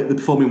they're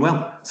performing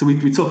well. So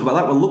we talk about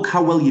that. Well, look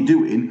how well you're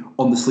doing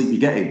on the sleep you're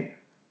getting.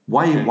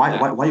 Why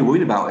are you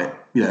worrying about it?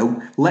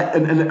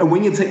 And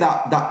when you take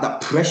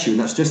that pressure and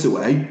that stress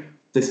away,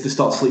 they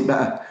start to sleep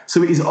better.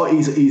 So he's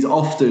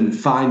often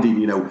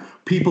finding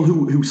people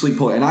who sleep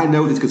poorly, and I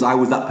know this because I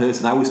was that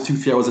person. I was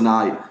 2-3 hours a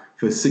night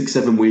for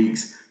 6-7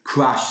 weeks,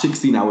 crash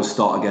 16 hours,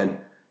 start again.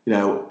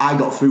 I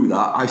got through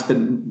that. I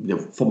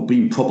spent, from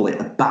being probably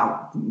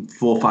about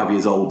 4 or 5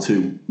 years old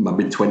to my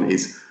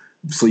mid-20s,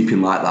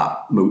 sleeping like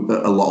that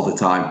a lot of the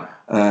time.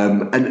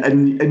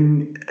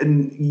 And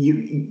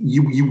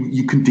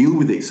you can deal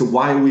with it. So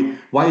why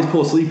is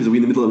poor sleepers? Are we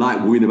in the middle of the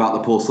night worrying about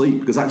the poor sleep?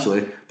 Because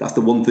actually, that's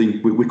the one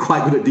thing we're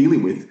quite good at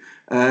dealing with.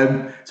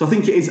 So I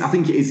think it is. I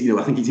think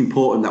it's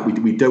important that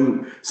we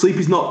don't. Sleep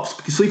is more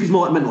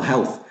like mental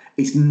health.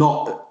 It's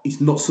not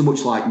so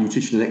much like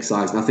nutrition and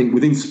exercise. And I think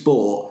within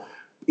sport,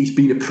 it's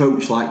been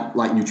approached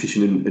like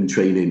nutrition and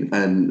training,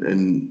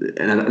 and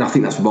I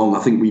think that's wrong. I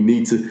think we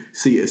need to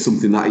see it as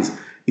something that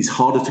is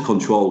harder to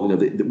control.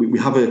 We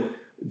have a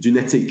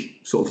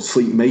genetic sort of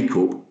sleep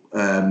makeup,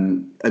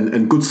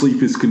 and good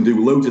sleepers can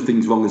do loads of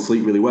things wrong and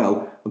sleep really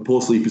well, and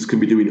poor sleepers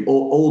can be doing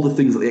all the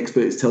things that the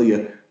experts tell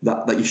you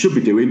that you should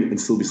be doing and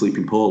still be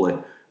sleeping poorly.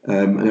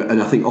 And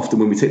I think often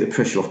when we take the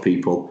pressure off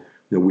people,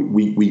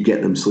 we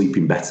get them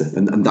sleeping better,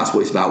 and that's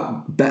what it's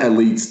about. Better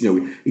leads,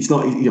 it's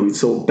not, it's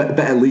sort of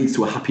better leads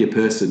to a happier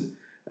person,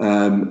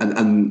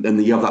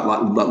 and you have that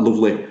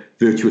lovely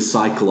virtuous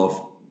cycle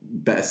of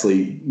better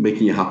sleep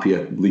making you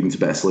happier, leading to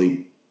better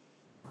sleep.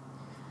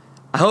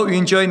 I hope you're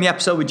enjoying the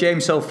episode with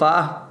James so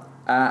far.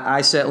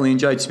 I certainly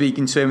enjoyed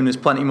speaking to him, and there's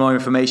plenty more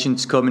information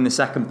to come in the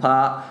second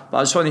part. But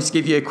I just wanted to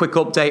give you a quick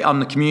update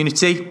on the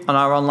community, on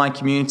our online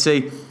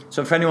community.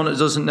 So for anyone that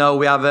doesn't know,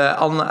 we have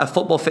a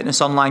football fitness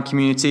online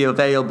community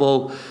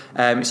available.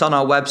 It's on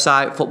our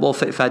website,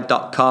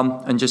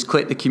 footballfitfed.com, and just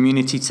click the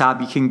community tab.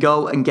 You can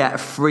go and get a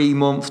free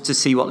month to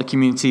see what the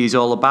community is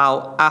all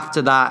about.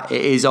 After that,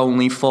 it is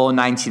only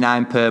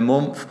 $4.99 per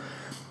month.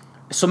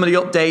 Some of the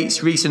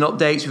updates, recent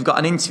updates, we've got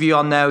an interview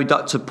on there with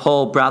Dr.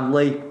 Paul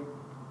Bradley.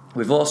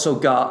 We've also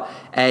got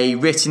a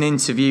written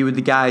interview with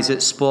the guys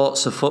at Sport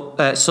Support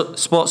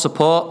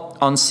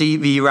on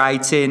CV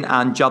writing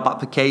and job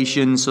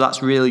applications. So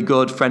that's really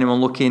good for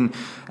anyone looking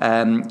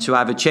to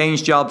either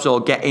change jobs or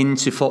get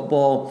into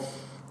football.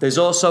 There's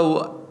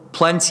also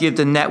plenty of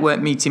the network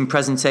meeting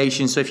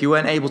presentations. So if you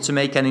weren't able to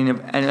make any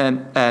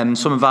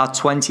some of our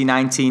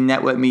 2019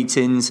 network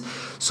meetings,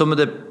 some of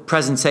the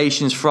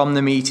presentations from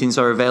the meetings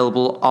are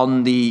available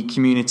on the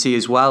community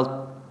as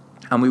well.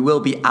 And we will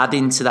be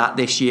adding to that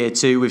this year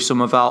too with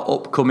some of our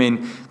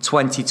upcoming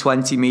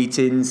 2020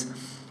 meetings.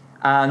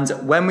 And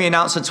when we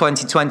announce the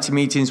 2020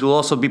 meetings, we'll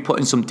also be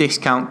putting some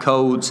discount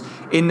codes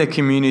in the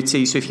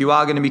community. So if you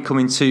are going to be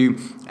coming to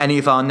any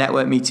of our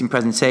network meeting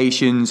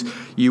presentations,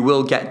 you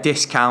will get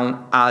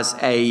discount as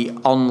a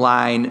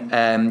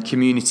online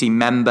community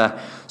member.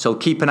 So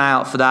keep an eye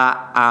out for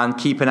that, and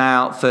keep an eye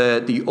out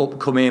for the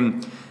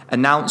upcoming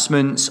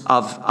announcements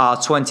of our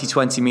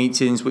 2020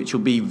 meetings, which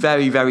will be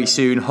very, very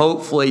soon.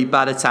 Hopefully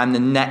by the time the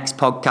next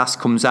podcast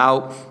comes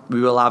out,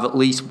 we will have at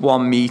least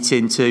one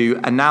meeting to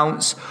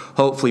announce,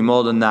 hopefully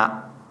more than that.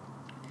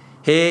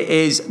 Here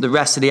is the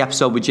rest of the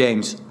episode with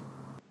James.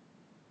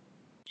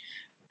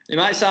 It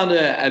might sound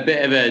a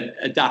bit of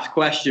a daft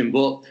question,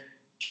 but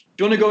do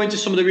you want to go into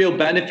some of the real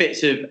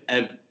benefits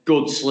of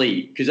good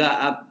sleep? Because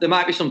there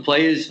might be some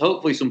players,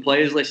 hopefully some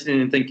players listening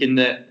and thinking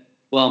that,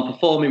 well, I'm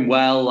performing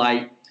well,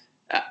 like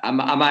I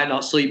might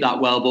not sleep that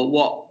well, but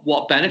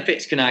what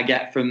benefits can I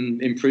get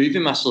from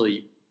improving my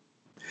sleep?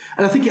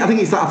 And I think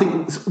it's that. I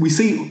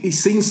think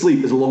he's seen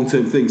sleep as a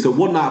long-term thing. So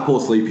one night of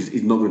poor sleep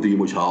is not going to do you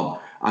much harm,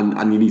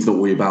 and you need to not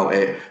worry about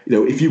it. You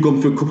know, if you've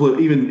gone through a couple of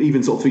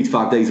even sort of 3 to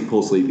 5 days of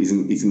poor sleep,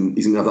 isn't going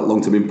to have that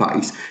long-term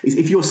impact. It's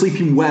if you're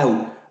sleeping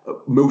well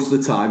most of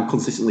the time,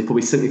 consistently,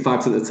 probably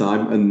 75% of the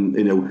time, and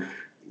you know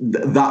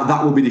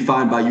that will be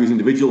defined by you as an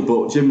individual.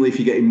 But generally, if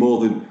you're getting more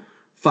than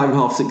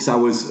 5.5, 6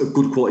 hours of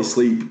good quality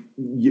sleep,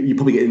 you're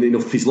probably getting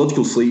enough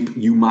physiological sleep.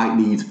 You might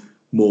need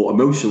more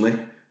emotionally,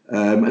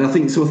 and I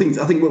think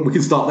we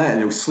can start there.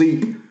 You know,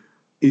 sleep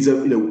is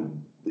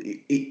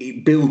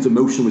it builds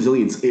emotional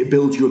resilience. It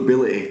builds your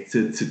ability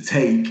to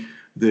take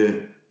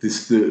the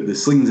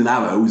slings and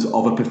arrows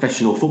of a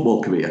professional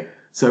football career.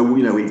 So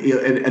you know,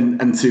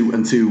 and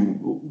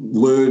to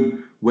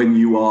learn when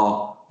you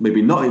are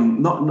maybe not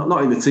in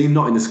the team,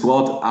 not in the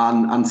squad,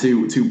 and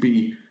to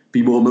be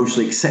more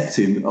emotionally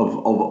accepting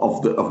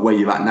of where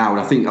you're at now.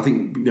 And I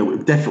think you know,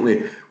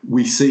 definitely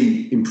we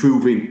see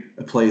improving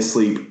a player's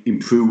sleep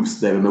improves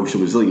their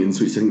emotional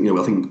resilience, which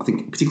I think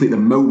particularly at the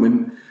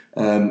moment,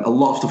 a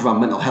lot of stuff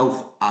around mental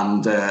health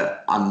and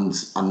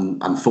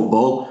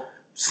football.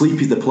 Sleep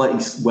is the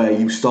place where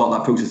you start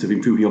that process of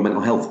improving your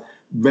mental health.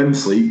 REM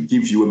sleep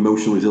gives you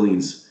emotional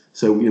resilience.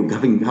 So you know,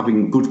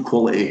 having good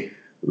quality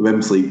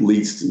REM sleep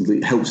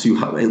helps you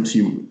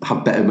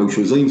have better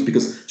emotional resilience,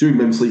 because during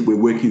REM sleep we're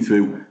working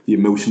through the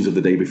emotions of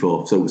the day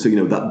before. So you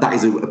know that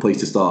is a place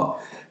to start.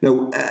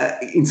 Now,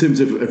 in terms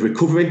of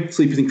recovery,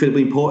 sleep is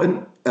incredibly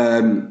important.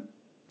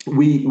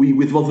 We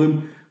with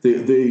Rotherham,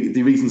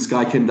 the reason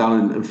Sky came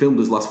down and filmed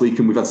us last week,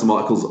 and we've had some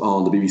articles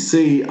on the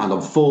BBC and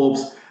on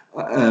Forbes.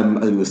 And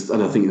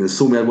I think in the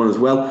Sun we had one as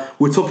well.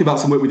 We're talking about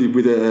some work we did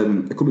with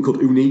a company called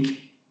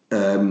Unique,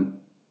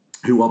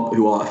 who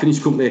are a Finnish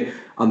company,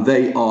 and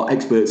they are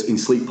experts in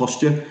sleep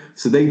posture.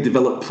 So they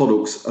develop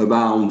products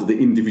around the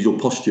individual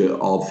posture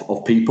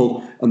of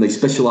people, and they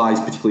specialise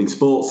particularly in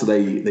sports. So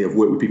they have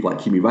worked with people like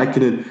Kimi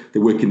Räikkönen. They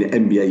work in the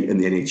NBA and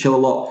the NHL a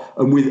lot.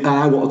 And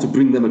I wanted to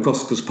bring them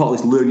across, because part of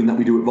this learning that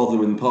we do at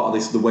Rotherham, and part of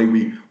this, the way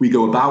we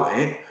go about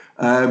it,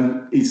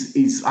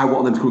 is I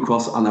wanted them to come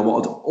across, and I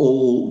wanted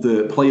all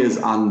the players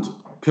and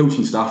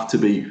coaching staff to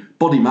be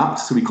body mapped,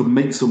 so we could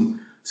make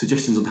some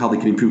suggestions on how they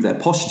can improve their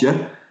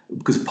posture,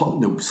 because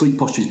sleep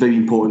posture is very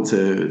important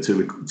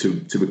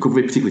to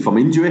recovery, particularly from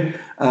injury.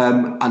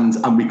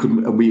 And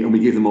we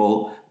gave them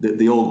all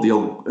they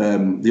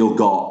all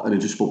got an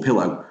adjustable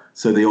pillow,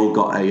 so they all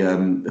got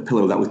a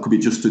pillow that could be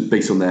adjusted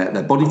based on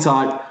their body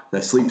type,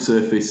 their sleep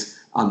surface,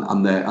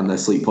 and their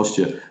sleep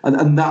posture,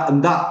 and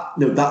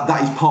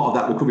that is part of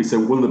that recovery. So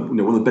one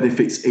of the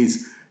benefits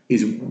is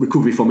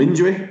recovery from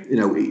injury. You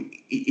know,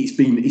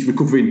 it's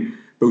recovering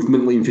both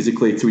mentally and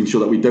physically to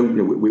ensure that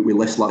we're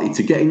less likely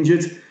to get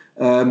injured.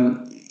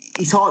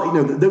 It's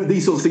hard,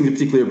 these sorts of things in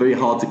particular are very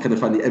hard to kind of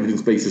find the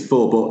evidence basis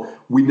for, but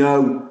we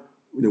know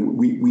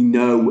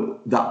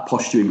that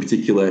posture in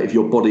particular, if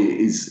your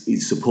body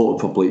is supported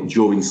properly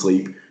during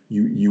sleep,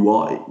 you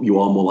are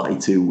more likely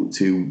to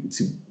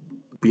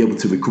be able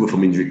to recover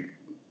from injury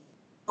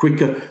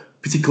quicker,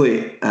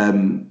 particularly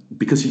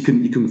because you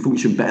can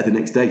function better the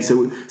next day.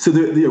 So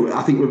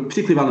I think we're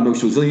particularly around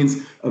emotional resilience,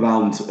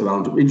 around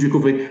injury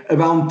recovery,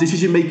 around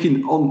decision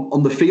making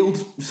on the field.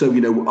 So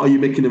are you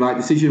making the right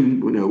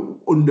decision?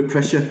 Under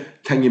pressure,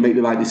 can you make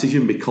the right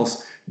decision?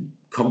 Because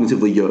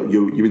cognitively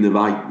you're in the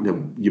right,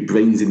 your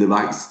brain's in the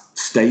right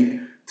state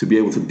to be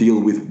able to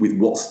deal with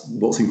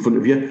what's in front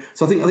of you.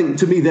 So I think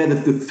to me they're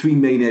the three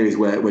main areas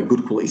where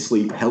good quality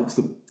sleep helps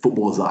the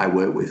footballers that I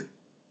work with.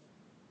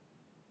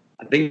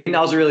 I think that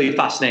was a really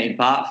fascinating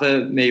part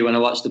for me when I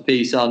watched the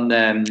piece on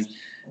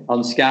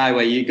Sky,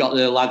 where you got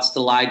the lads to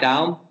lie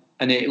down,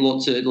 and it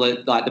looked at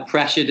like the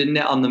pressure, didn't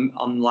it, on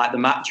the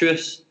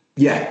mattress?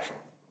 Yeah.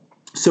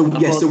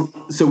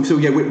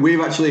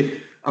 We're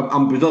actually.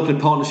 I'm developing a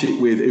partnership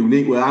with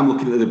Unique, where I'm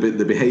looking at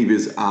the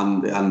behaviours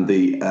and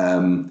the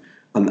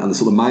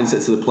sort of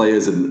mindsets of the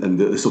players and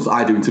the stuff that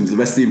I do in terms of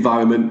the rest of the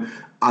environment,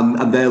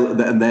 and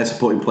they're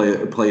supporting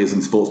players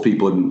and sports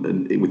people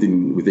and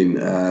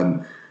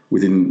within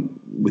within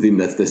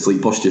their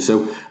sleep posture.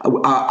 So,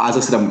 as I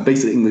said, I'm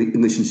based at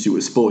English Institute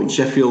of Sport in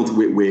Sheffield.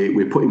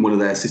 We're putting one of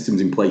their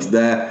systems in place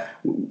there,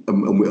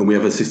 and we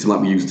have a system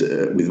like we used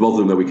with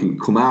Rotherham where we can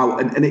come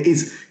out, and it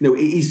is,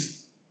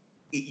 it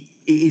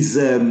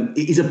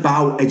is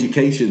about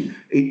education.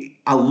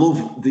 I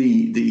love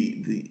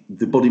the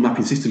body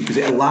mapping system because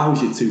it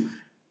allows you to,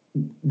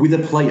 with a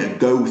player,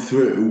 go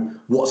through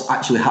what's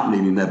actually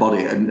happening in their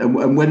body, and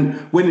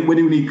when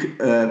Unique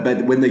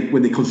bed, when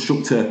they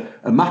construct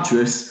a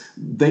mattress,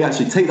 they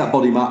actually take that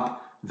body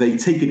map, they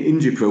take an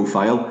injury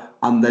profile,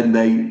 and then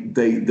they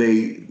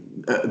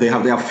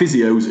have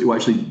physios who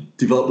actually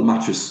develop the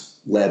mattress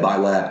layer by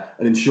layer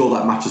and ensure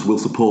that mattress will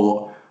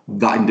support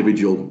that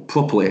individual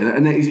properly,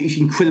 and it's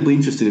incredibly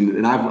interesting.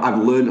 And I've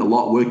learned a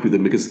lot working with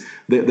them because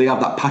they have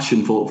that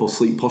passion for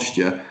sleep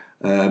posture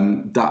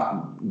that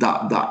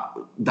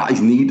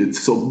is needed to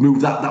sort of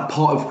move that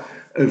part of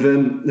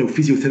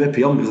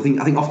physiotherapy on. Because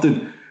I think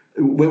often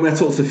when I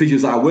talk to the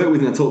physios that I work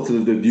with, and I talk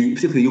to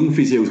particularly young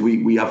physios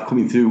we have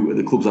coming through at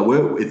the clubs I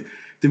work with,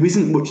 there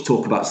isn't much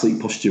talk about sleep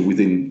posture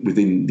within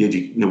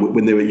the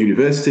when they're at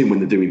university and when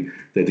they're doing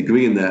their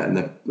degree and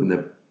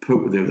their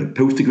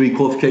post-degree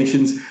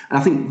qualifications. And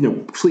I think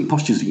sleep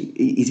posture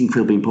is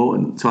incredibly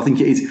important. So I think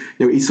it is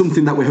it's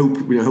something that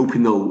we're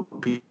hoping they'll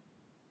be.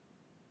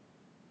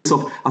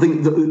 So I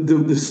think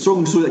the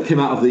strong story that came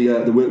out of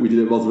the work we did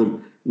at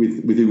Rotherham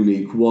with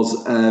Unique was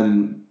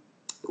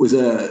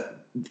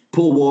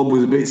Paul Warren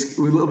was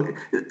a little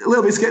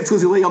bit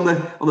sceptical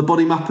on the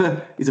body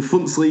mapper. He's a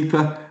front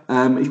sleeper.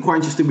 It's quite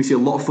interesting. We see a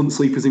lot of front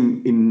sleepers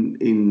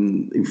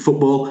in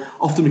football,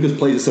 often because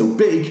players are so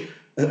big.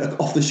 An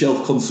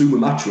off-the-shelf consumer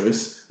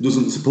mattress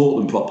doesn't support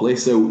them properly,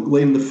 so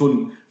laying in the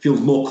front feels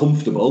more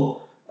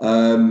comfortable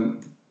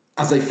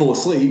as they fall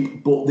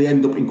asleep, but they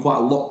end up in quite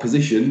a locked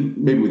position,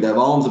 maybe with their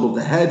arms above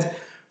their head,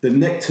 their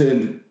neck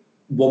turned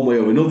one way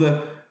or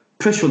another,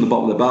 pressure on the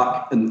bottom of the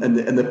back, and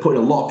they're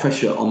putting a lot of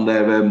pressure on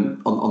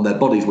their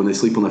bodies when they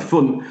sleep on their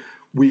front.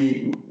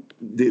 The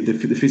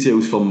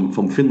physios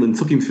from Finland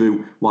took him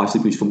through why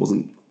sleeping on his front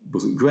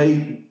wasn't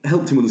great,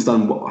 helped him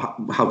understand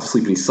how to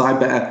sleep on his side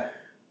better.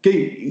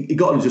 He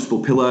got an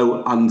adjustable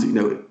pillow, and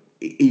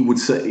he would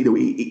say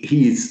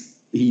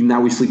he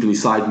now is sleeping on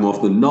his side more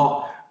often than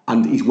not,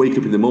 and he's waking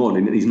up in the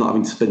morning and he's not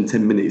having to spend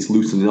 10 minutes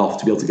loosening off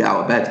to be able to get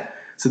out of bed.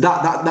 So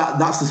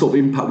that's the sort of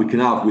impact we can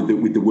have with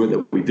the work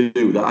that we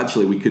do. That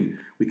actually we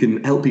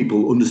can help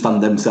people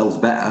understand themselves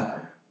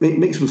better,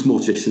 make some small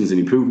suggestions and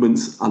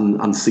improvements,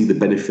 and see the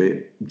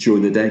benefit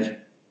during the day.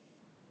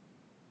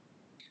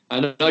 I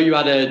know you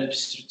had a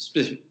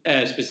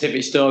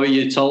specific story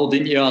you told,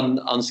 didn't you,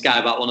 on Sky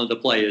about one of the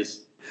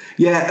players?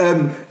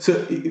 Yeah. So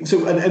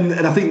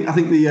I think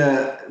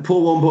the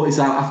Paul Warren brought this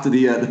out after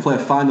the player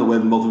final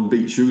when Rotherham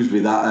beat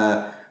Shrewsbury.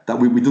 That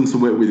we've done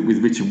some work with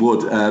Richard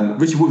Wood.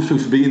 Richard Wood was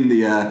supposed to be in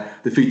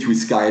the feature with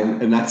Sky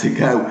and had to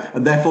go,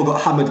 and therefore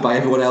got hammered by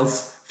everyone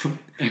else,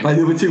 by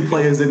the other two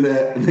players in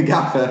the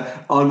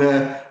gaffer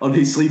on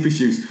his sleep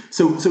issues.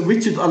 So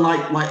Richard,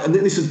 and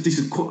this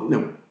is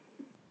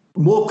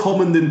more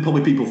common than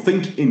probably people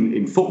think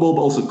in football,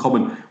 but also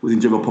common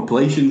within general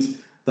populations.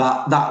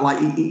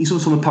 He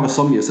suffers from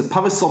parasomnia. So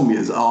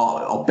parasomnias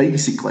are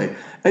basically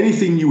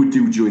anything you would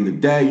do during the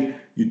day,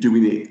 you're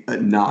doing it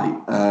at night,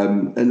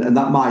 and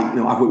that might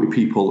I've worked with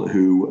people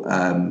who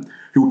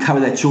carry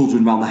their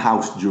children around the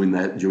house during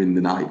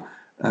the night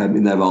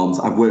in their arms.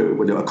 I've worked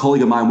with a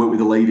colleague of mine worked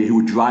with a lady who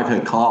would drive her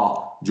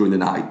car during the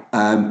night.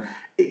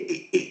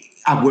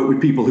 I've worked with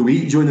people who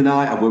eat during the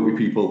night. I've worked with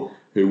people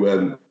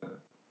who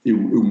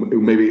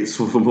maybe it's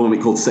from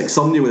something called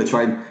sexsomnia, where they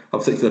try and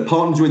have sex with their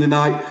partner during the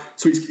night.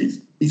 So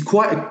it's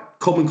quite a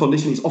common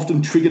condition. It's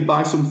often triggered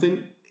by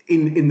something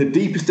in the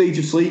deeper stage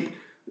of sleep,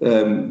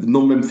 the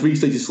non-REM 3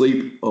 stage of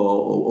sleep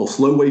or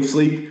slow wave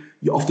sleep.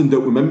 You often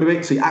don't remember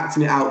it, so you're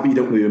acting it out, but you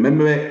don't really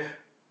remember it.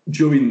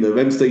 During the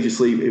REM stage of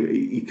sleep,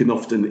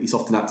 it's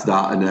often acted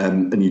out,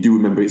 and you do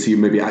remember it, so you're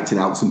maybe acting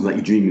out something that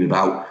you're dreaming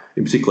about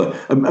in particular.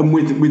 And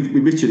with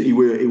Richard, he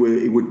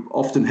would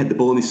often head the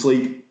ball in his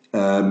sleep.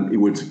 He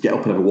would get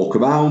up and have a walk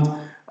around.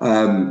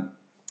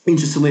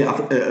 Interestingly,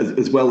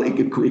 as well,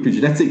 it could be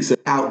genetics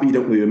out, but you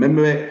don't really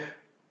remember it.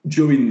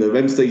 During the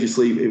REM stage of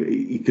sleep,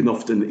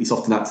 it's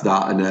often acted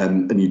out,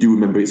 and you do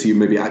remember it, so you're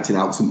maybe acting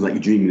out something that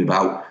you're dreaming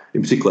about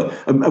in particular.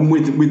 And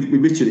with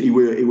Richard, he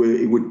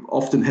would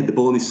often head the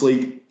ball in his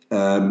sleep.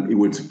 He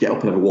would get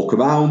up and have a walk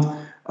around.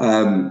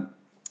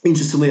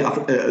 Interestingly,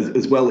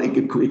 as well,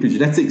 it could be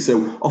genetics.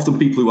 So often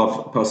people who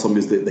have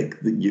parasomnias,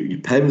 your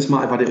parents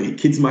might have had it, or your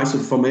kids might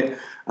suffer from it.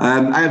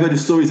 I have heard of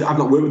stories. I've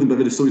not worked with them, but I've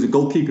heard of stories of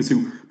goalkeepers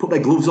who put their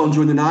gloves on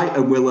during the night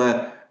and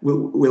will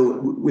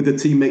with the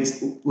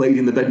teammates laid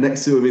in the bed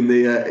next to them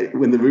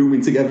when they're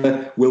rooming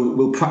together,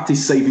 will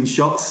practice saving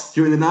shots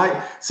during the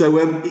night. So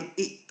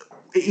it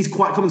is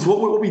quite common. So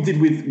what we did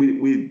with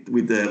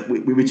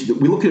Richard,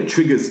 we're looking at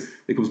triggers when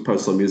it comes to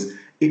parasomnias.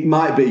 It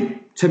might be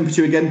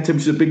temperature again.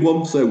 Temperature's a big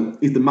one. So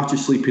is the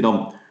mattress sleeping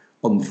on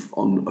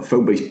a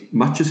foam-based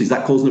mattress? Is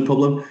that causing a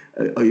problem?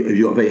 Have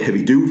you got a very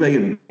heavy duvet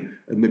and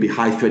maybe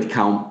high thread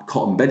count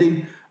cotton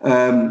bedding.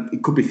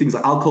 It could be things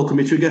like alcohol can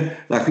be a trigger.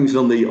 Like I think it's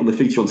on the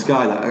feature on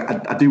Sky.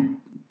 Like I do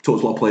talk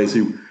to a lot of players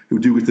who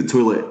do with the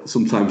toilet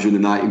sometimes during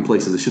the night in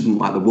places they shouldn't,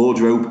 like the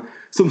wardrobe.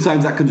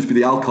 Sometimes that can just be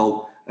the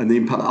alcohol and the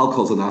impact that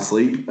alcohol's on our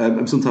sleep,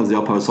 and sometimes they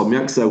are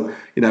parasomniacs. So,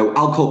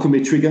 alcohol can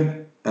be a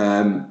trigger.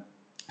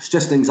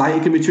 Stress and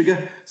anxiety can be a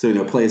trigger.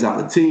 So, players out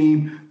of the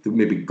team, they've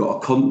maybe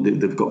got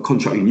they've got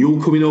contract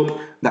renewal coming up.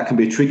 That can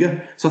be a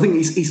trigger. So I think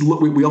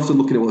we're often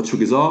looking at what the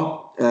triggers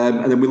are,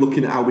 and then we're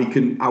looking at how we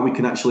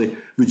can actually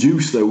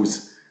reduce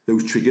those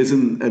triggers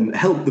and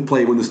help the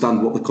player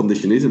understand what the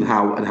condition is and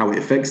how it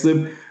affects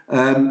them,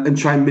 and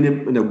try and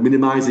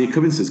minimise the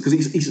occurrences, because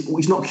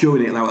it's not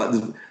curing it. Now,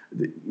 there's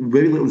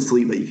very little in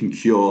sleep that you can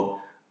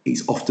cure.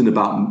 It's often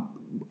about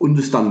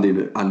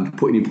understanding and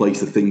putting in place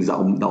the things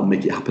that'll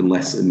make it happen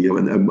less. And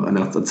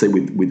I'd say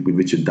with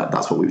Richard,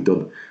 that's what we've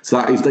done. So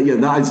that is,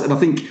 and I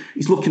think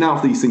it's looking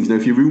out for these things.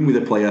 If you room with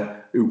a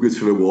player who goes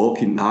for a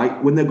walk in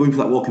night, when they're going for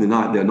that walk in the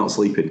night, they're not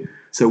sleeping.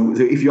 So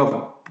if you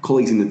have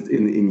colleagues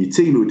in your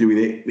team who are doing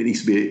it, it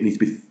needs to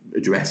be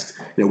addressed.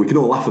 We can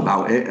all laugh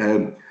about it,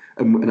 and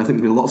I think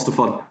there's been a lot of stuff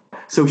on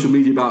social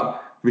media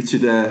about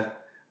Richard,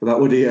 about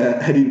Woody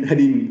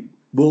heading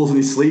walls in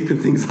his sleep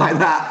and things like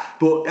that.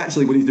 But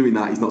actually, when he's doing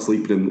that, he's not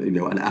sleeping,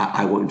 and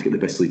I want him to get the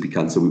best sleep he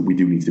can. So we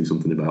do need to do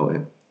something about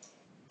it.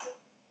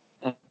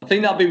 I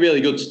think that'd be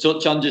really good to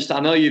touch on. I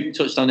know you've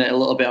touched on it a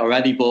little bit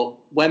already, but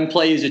when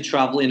players are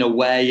travelling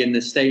away and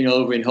they're staying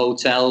over in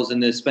hotels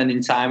and they're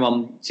spending time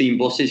on team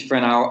buses for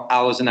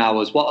hours and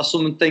hours, what are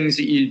some things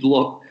that you'd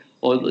look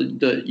or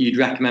that you'd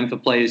recommend for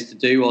players to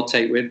do or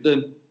take with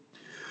them?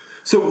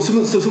 So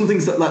some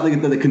things that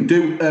they can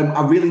do.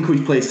 I really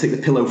encourage players to take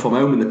the pillow from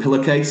home and the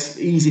pillowcase.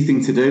 Easy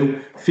thing to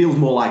do. Feels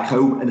more like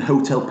home, and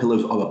hotel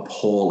pillows are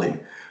appalling.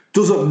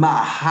 Doesn't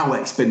matter how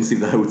expensive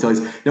the hotel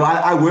is.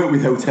 I work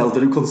with hotels. I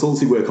do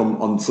consultancy work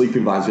on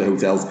sleeping vibes with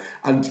hotels,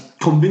 and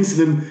convincing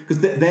them, because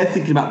they're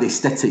thinking about the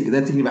aesthetic.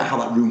 They're thinking about how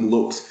that room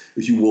looks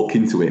as you walk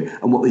into it.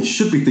 And what they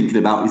should be thinking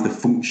about is the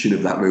function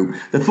of that room.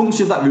 The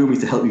function of that room is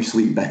to help you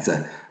sleep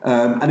better.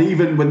 And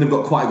even when they've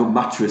got quite a good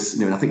mattress,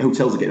 I think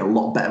hotels are getting a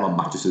lot better on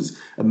mattresses,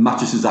 and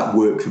mattresses that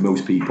work for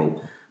most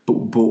people.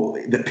 But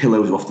the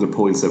pillows are often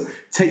appalling. So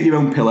take your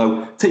own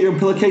pillow, take your own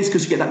pillowcase,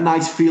 because you get that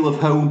nice feel of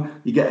home,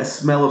 you get a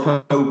smell of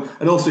home.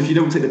 And also, if you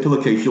don't take the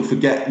pillowcase, you'll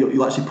forget,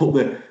 you'll actually put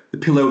the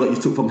pillow that you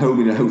took from home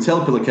in a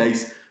hotel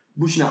pillowcase,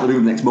 rushing out of the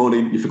room the next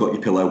morning, you forgot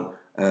your pillow,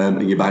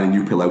 and you're buying a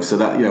new pillow. So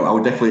that, I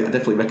would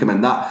definitely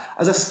recommend that.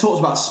 As I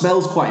talked about,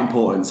 smell's quite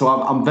important. So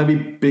I'm very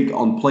big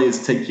on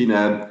players taking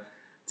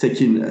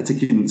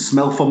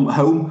smell from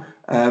home.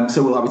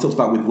 So like we talked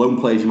about with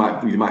lone players, you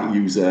might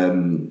use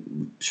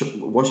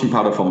washing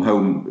powder from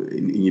home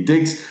in your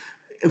digs.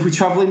 If we're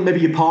travelling,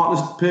 maybe your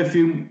partner's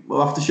perfume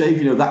or aftershave,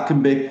 that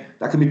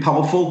can be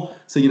powerful.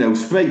 So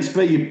spray.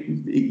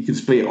 You can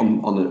spray it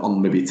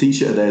on maybe a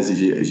t-shirt of theirs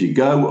as you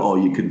go, or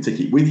you can take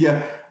it with you,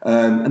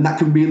 and that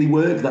can really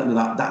work.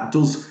 That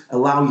does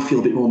allow you to feel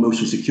a bit more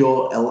emotionally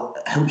secure.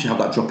 Helps you have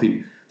that drop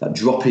in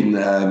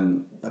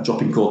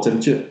core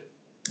temperature.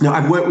 Now,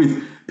 I've worked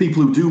with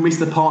people who do miss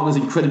their partners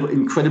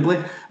incredibly,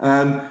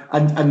 and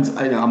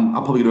I'm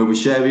probably going to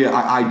overshare here.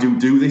 I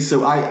do this. So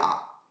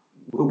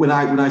when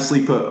I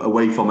sleep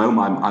away from home,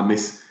 I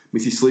miss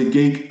Mrs. Sleep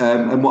Geek,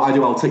 and what I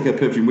do, I'll take her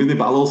perfume with me,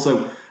 but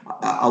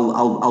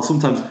I'll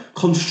sometimes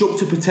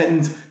construct a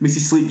pretend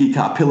Mrs. Sleep Geek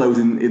out of pillows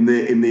in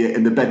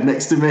the bed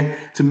next to me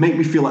to make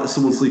me feel like there's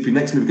someone sleeping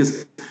next to me,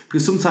 because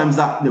sometimes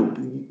that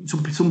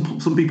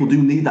some people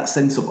do need that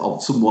sense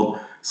of someone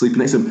sleeping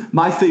next to them.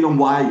 My theory on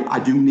why I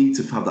do need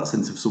to have that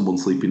sense of someone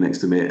sleeping next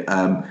to me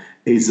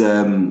is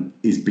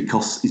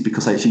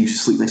because I actually used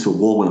to sleep next to a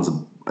wall when I was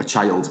a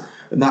child,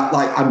 and that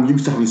I'm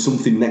used to having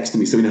something next to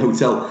me. So in a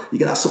hotel, you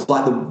get that sort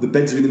of the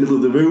beds are in the middle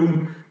of the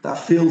room. That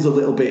feels a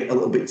little bit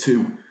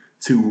too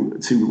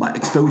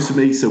exposed to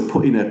me. So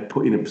putting a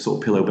sort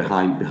of pillow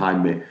behind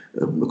me,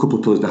 a couple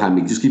of pillows behind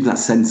me, just gives that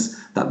sense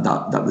that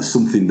there's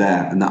something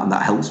there, and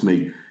that helps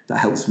me. That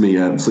helps me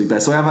sleep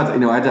better. So I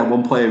had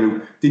one player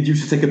who did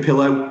used to take a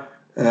pillow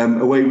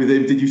away with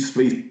him, did used to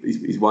spray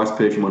his wife's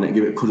perfume on it and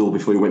give it a cuddle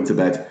before he went to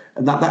bed,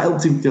 and that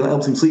helped him. That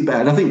helped him sleep better.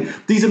 And I think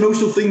these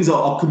emotional things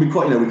can be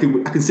quite.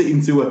 I can sit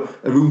into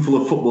a room full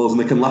of footballs and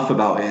they can laugh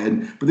about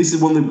it. But this is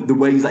one of the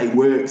ways that it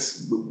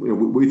works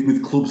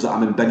with clubs that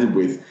I'm embedded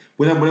with.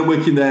 When I'm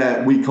working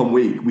there week on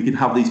week, we can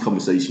have these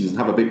conversations and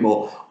have a bit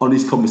more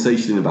honest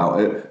conversation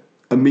about it.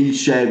 And me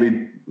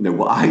sharing,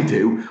 what I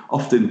do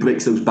often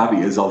breaks those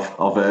barriers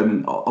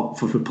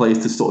for players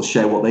to sort of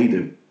share what they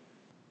do.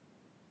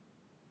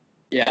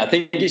 Yeah, I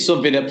think it's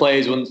something that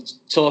players wouldn't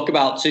talk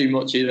about too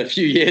much a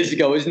few years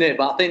ago, isn't it?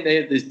 But I think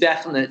there's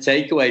definite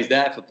takeaways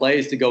there for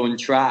players to go and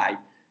try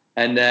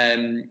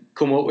and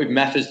come up with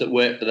methods that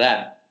work for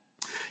them.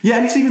 Yeah,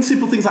 and it's even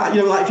simple things like,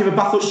 like if you have a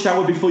bath or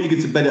shower before you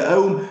get to bed at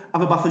home,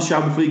 have a bath or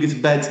shower before you get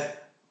to bed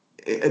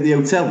at the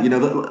hotel.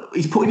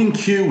 He's putting in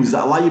cues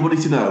that allow your body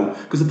to know.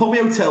 Because the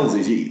problem with hotels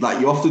is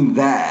you're often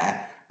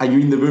there and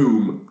you're in the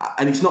room,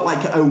 and it's not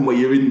like at home where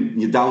you're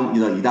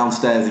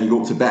downstairs and you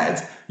go up to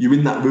bed. You're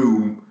in that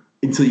room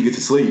until you get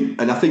to sleep.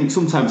 And I think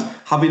sometimes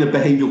having a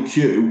behavioural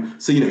cue,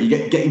 so you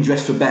getting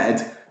dressed for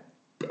bed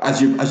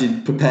as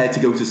you prepare to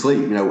go to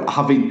sleep.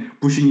 Having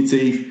brushing your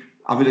teeth,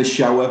 having a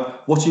shower,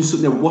 watching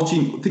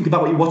something. Think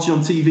about what you're watching on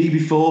TV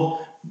before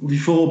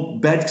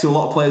bed. Because a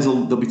lot of players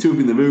there'll be two of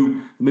them in the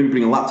room. Maybe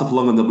bring a laptop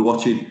along and they'll be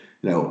watching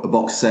a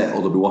box set,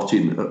 or they'll be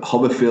watching a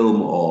horror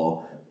film,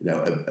 or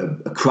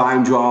a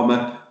crime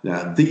drama.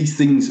 These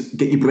things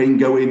get your brain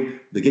going.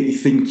 They get you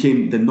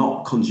thinking. They're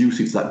not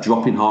conducive to that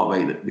drop in heart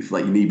rate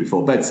that you need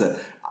before bed.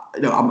 So,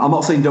 I'm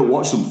not saying don't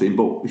watch something,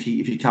 but if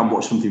you can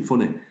watch something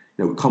funny,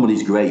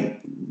 comedy's great.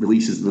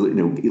 Releases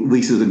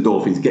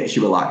endorphins, gets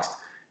you relaxed.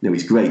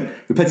 It's great.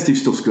 Repetitive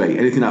stuff's great.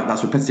 Anything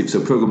that's repetitive.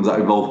 So programs that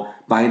involve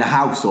buying a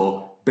house,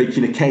 or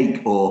baking a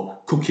cake,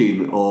 or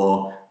cooking,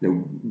 or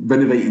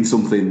renovating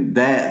something,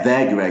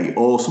 they're great.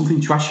 Or something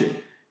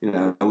trashy.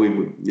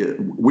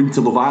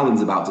 Winter Love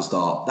Island's about to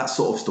start. That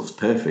sort of stuff's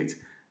perfect.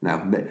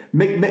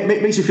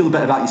 Makes you feel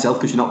better about yourself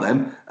because you're not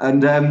them,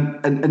 and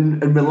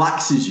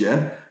relaxes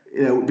you,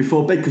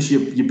 before bed, because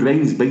your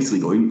brain's basically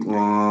going.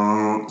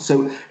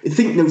 So I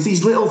think it's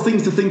these little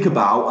things to think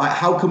about. Like,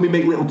 how can we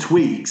make little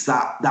tweaks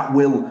that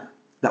will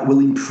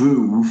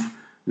improve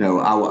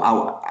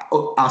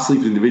our sleep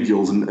as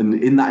individuals, and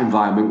in that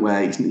environment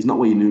where it's not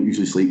where you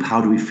usually sleep. How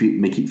do we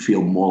make it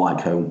feel more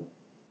like home?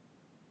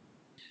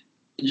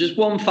 Just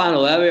one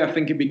final area I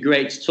think it'd be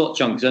great to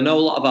touch on, because I know a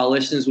lot of our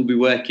listeners will be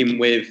working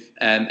with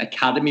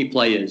academy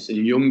players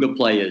and younger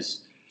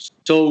players.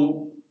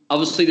 So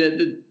obviously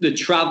the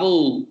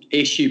travel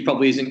issue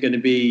probably isn't going to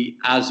be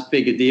as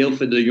big a deal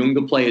for the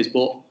younger players,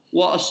 but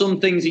what are some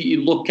things that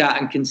you look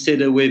at and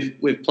consider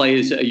with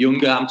players that are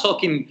younger? I'm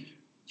talking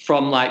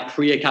from like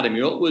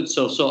pre-academy upwards,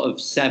 so sort of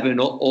 7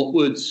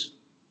 upwards.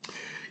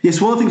 Yes,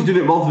 one of the things we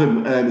do involve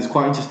them is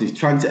quite interesting. Is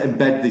trying to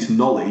embed this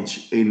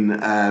knowledge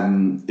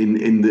from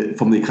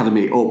the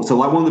academy up. So,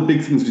 like, one of the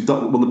big things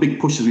one of the big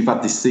pushes we've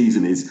had this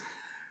season is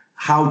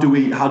how do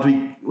we?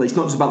 Like, it's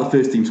not just about the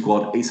first team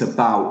squad. It's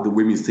about the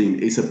women's team.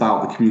 It's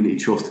about the community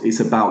trust. It's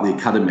about the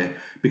academy,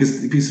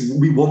 because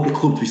we want the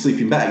club to be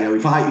sleeping better.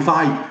 If I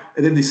at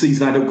the end of this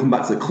season I don't come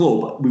back to the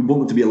club, we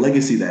want there to be a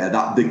legacy there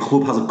that the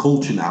club has a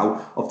culture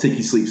now of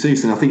taking sleep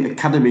seriously. And I think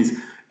academies,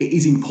 it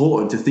is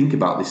important to think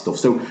about this stuff.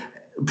 So,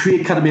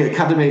 pre-academy,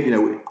 academy,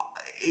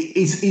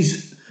 is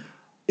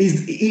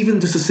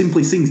even just as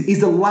simply things. Is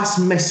the last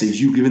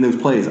message you've given those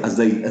players as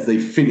they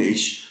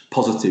finish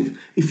positive?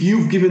 If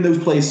you've given those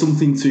players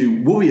something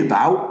to worry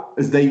about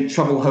as they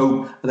travel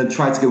home and then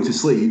try to go to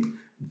sleep,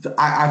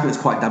 I think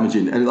it's quite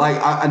damaging. And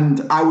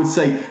I would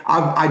say,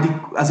 I did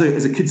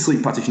as a kids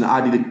sleep practitioner,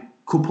 I did a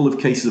couple of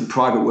cases of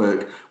private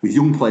work with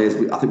young players.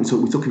 I think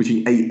we took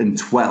between 8 and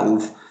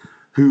 12.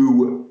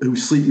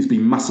 Whose sleep has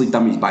been massively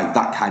damaged by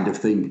that kind of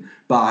thing,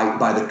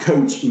 by the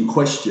coach in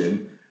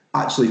question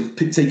actually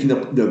picking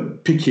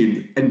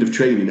end of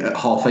training at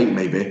 8:30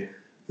 maybe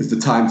as the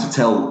time to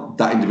tell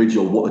that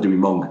individual what they're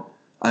doing wrong,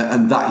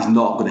 and that is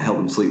not going to help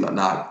them sleep that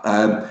night.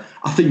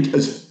 I think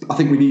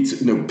we need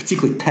to,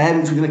 particularly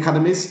parents within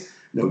academies,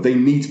 they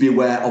need to be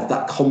aware of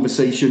that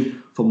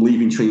conversation from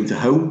leaving training to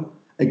home.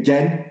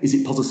 Again, is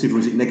it positive or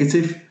is it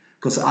negative?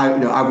 Because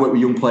I've worked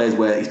with young players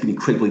where it's been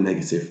incredibly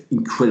negative,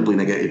 and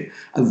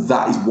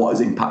that is what has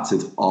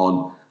impacted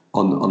on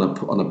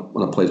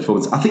a player's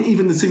performance. I think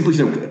even the simplest,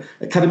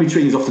 academy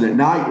training is often at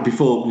night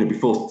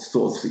before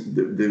sort of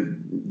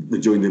the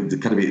join the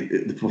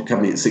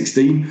academy at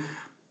 16.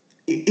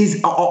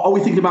 Are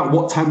we thinking about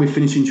what time we're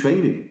finishing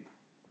training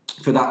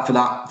for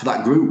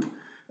that group?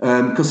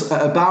 Because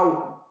at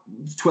about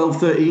 12,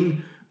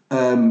 13,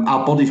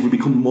 our bodies will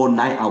become more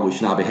night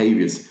owlish in our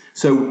behaviours.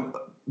 So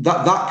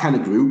that kind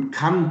of group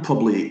can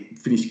probably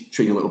finish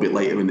training a little bit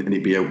later and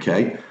it'd be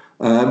okay.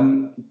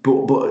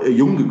 But a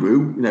younger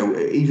group,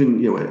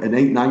 even an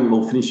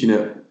 8-9-year-old finishing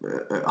at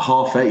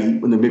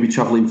 8:30 when they're maybe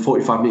travelling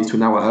 45 minutes to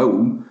an hour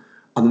home,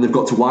 and then they've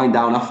got to wind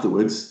down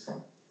afterwards.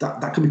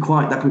 That can be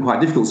quite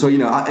difficult. So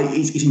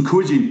it's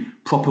encouraging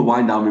proper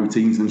wind down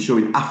routines and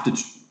ensuring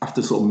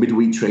after sort of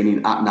midweek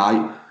training at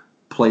night,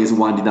 players are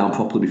winding down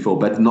properly before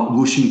bed, not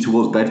rushing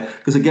towards bed.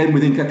 Because again,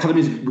 within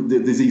academies,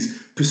 there's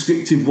these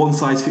prescriptive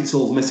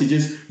one-size-fits-all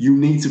messages. You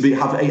need to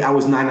have 8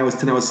 hours, 9 hours,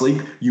 10 hours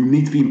sleep. You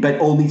need to be in bed.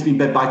 All need to be in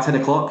bed by 10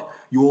 o'clock.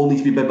 You all need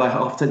to be in bed by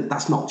 10:30.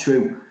 That's not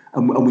true.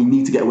 And we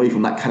need to get away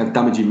from that kind of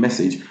damaging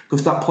message,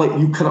 because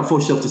you cannot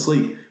force yourself to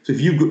sleep. So if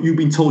you've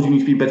been told you need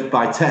to be in bed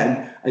by 10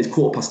 and it's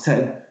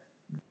 10:15,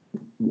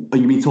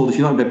 and you've been told if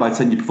you're not in bed by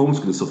 10 your performance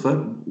is going to suffer,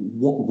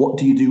 what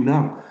do you do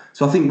now?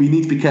 So I think we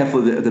need to be careful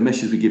of the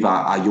messages we give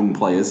our young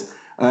players.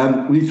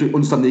 We need to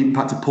understand the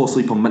impact of poor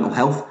sleep on mental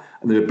health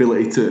and their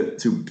ability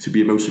to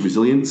be emotionally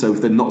resilient. So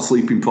if they're not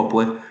sleeping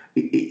properly,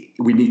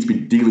 we need to be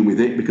dealing with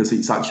it, because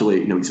it's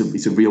actually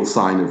it's a real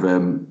sign of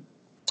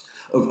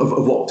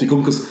what to come.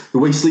 Because the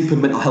way sleep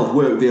and mental health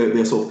work, they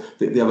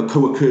have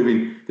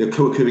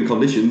co-occurring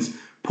conditions.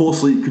 Poor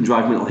sleep can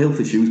drive mental health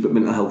issues, but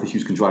mental health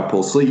issues can drive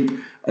poor sleep,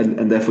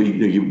 and therefore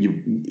you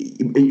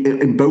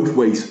in both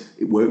ways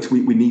it works.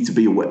 We need to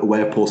be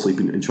aware of poor sleep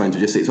and try and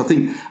adjust it. So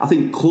I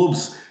think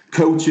clubs,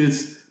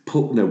 coaches,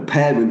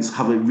 parents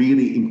have a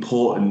really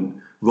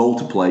important role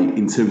to play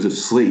in terms of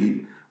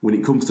sleep when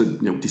it comes to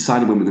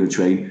deciding when we're going to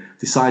train,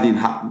 deciding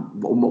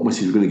what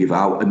message we're going to give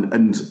out,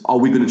 and are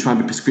we going to try and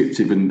be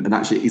prescriptive, and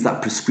actually is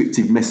that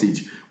prescriptive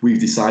message we've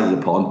decided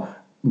upon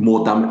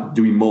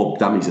doing more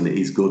damage than it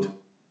is good?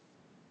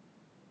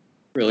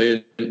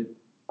 Brilliant.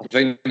 I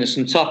think there's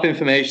some top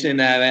information in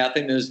there, mate. I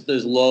think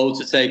there's loads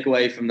to take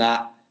away from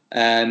that.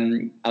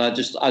 And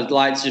I'd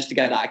like to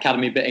get that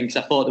academy bit in,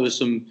 because I thought there was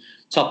some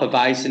top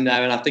advice in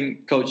there, and I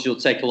think coaches will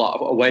take a lot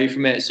away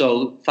from it.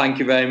 So thank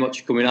you very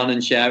much for coming on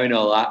and sharing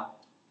all that.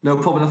 No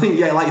problem. I think,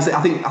 like I said,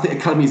 I think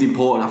academy is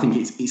important. I think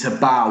it's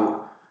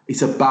about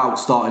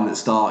starting at the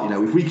start.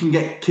 If we can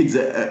get kids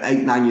at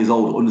 8-9 years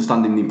old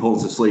understanding the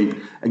importance of sleep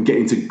and get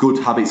into good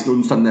habits and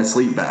understand their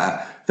sleep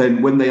better,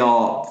 then when they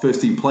are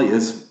first team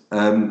players,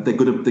 they're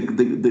going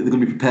to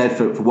be prepared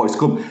for what's to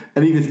come.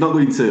 And even if they're not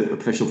going into a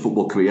professional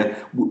football career,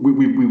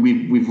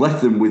 we've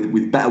left them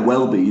with better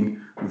well-being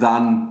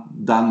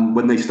than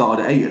when they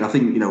started at 8. And I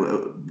think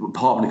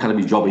part of an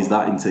academy's job is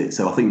that, isn't it?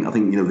 So I think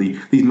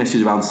these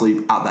messages around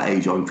sleep at that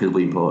age are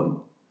incredibly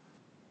important.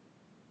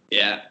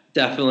 Yeah,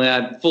 definitely.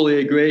 I fully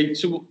agree.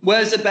 So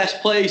where's the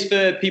best place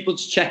for people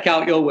to check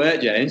out your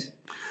work, James?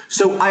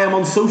 So I am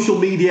on social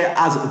media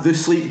as The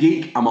Sleep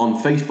Geek. I'm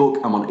on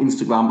Facebook, I'm on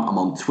Instagram, I'm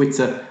on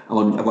Twitter,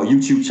 I've got a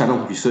YouTube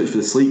channel if you search for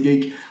The Sleep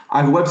Geek.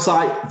 I have a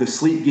website,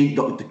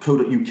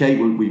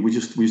 thesleepgeek.co.uk. We're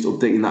just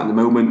updating that at the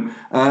moment.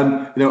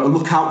 And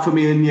look out for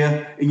me in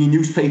your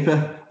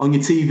newspaper, on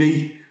your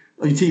TV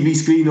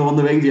screen, or on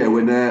the radio.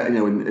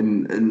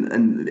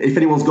 And if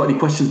anyone's got any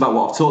questions about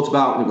what I've talked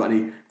about, and they've got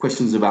any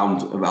questions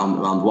around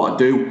what I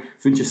do,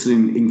 if they're interested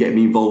in getting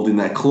me involved in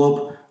their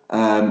club,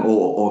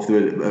 or if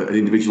they're an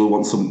individual who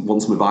wants some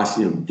advice,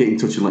 get in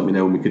touch and let me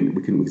know, and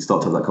we can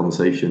start to have that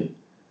conversation.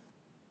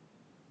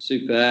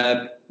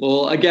 Superb.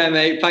 Well, again,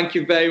 mate, thank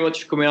you very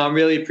much for coming on.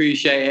 Really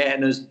appreciate it,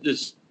 and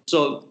there's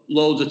so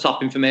loads of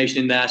top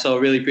information in there, so I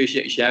really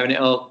appreciate you sharing it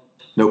all.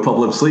 No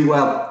problem. Sleep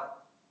well.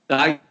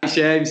 Thanks,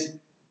 James.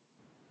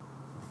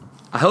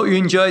 I hope you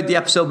enjoyed the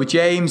episode with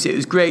James. It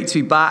was great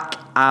to be back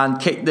and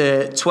kick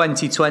the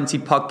 2020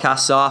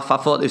 podcast off. I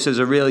thought this was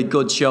a really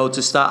good show to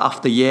start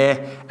off the year.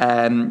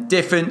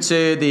 Different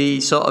to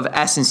the sort of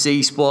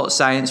S&C sports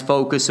science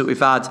focus that we've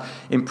had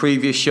in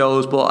previous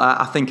shows, but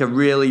I think a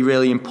really,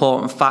 really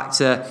important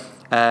factor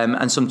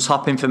and some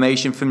top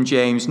information from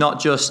James,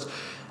 not just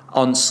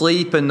on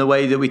sleep and the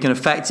way that we can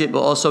affect it, but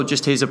also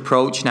just his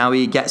approach and how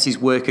he gets his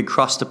work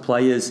across to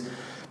players.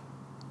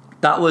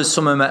 That was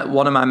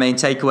one of my main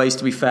takeaways,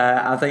 to be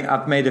fair. I think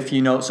I've made a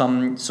few notes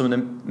on some of the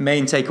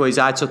main takeaways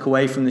I took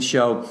away from the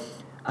show.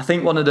 I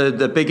think one of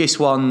the biggest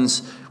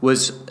ones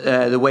was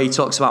the way he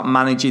talks about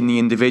managing the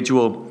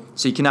individual.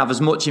 So you can have as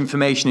much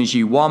information as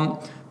you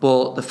want,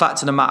 but the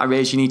fact of the matter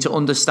is you need to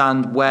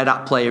understand where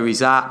that player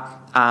is at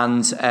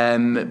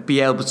and be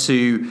able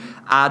to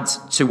add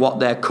to what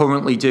they're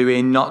currently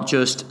doing, not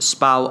just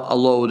spout a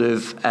load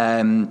of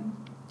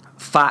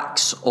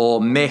facts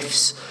or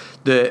myths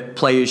that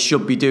players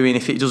should be doing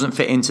if it doesn't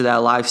fit into their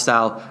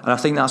lifestyle. And I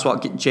think that's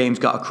what James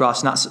got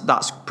across, and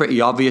that's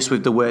pretty obvious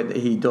with the work that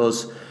he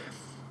does.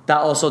 That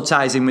also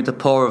ties in with the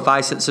poor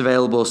advice that's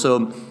available.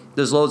 So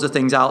there's loads of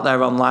things out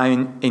there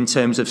online in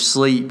terms of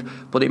sleep,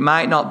 but it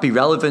might not be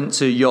relevant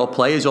to your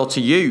players or to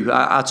you.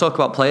 I talk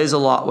about players a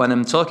lot when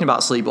I'm talking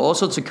about sleep, but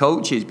also to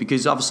coaches,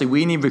 because obviously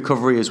we need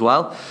recovery as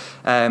well.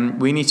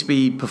 We need to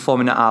be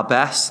performing at our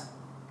best.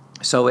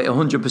 So it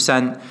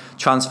 100%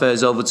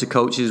 transfers over to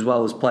coaches as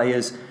well as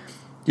players.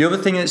 The other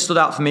thing that stood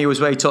out for me was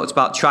where he talked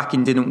about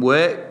tracking didn't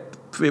work,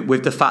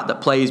 with the fact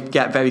that players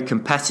get very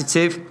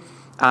competitive,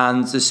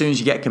 and as soon as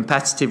you get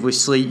competitive with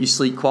sleep, your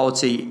sleep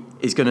quality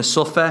is going to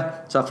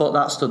suffer. So I thought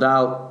that stood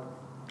out.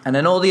 And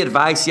then all the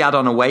advice he had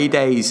on away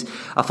days,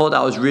 I thought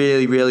that was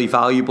really, really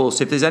valuable.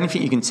 So if there's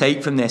anything you can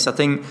take from this, I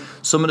think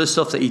some of the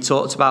stuff that he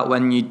talked about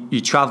when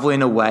you're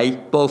travelling away,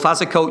 both as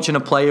a coach and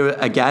a player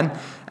again,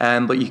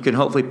 but you can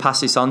hopefully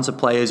pass this on to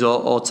players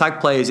or tag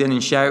players in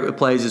and share it with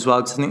players as well,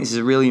 because I think this is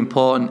a really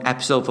important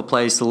episode for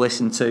players to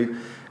listen to.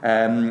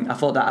 I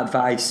thought that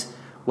advice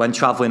when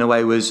travelling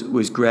away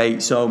was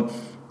great. So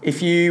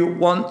if you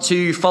want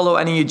to follow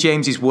any of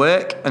James's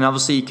work, and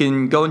obviously you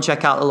can go and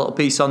check out the little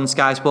piece on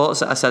Sky Sports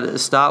that I said at the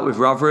start with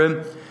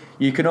Rotherham.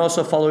 You can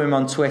also follow him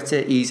on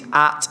Twitter. He's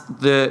at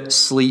The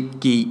Sleep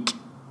Geek.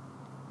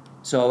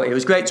 So it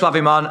was great to have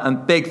him on,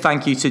 and big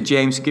thank you to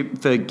James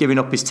for giving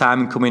up his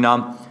time and coming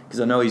on, because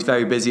I know he's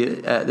very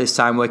busy at this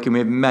time working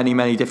with many,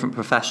 many different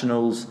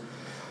professionals.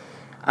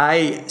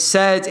 I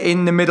said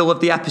in the middle of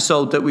the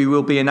episode that we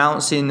will be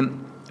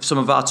announcing some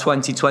of our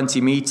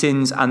 2020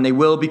 meetings, and they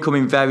will be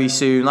coming very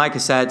soon. Like I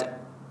said,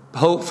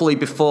 hopefully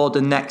before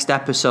the next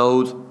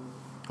episode,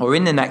 or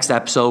in the next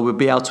episode, we'll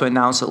be able to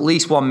announce at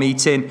least one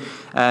meeting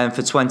for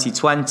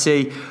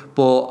 2020,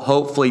 but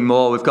hopefully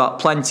more. We've got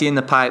plenty in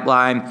the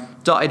pipeline,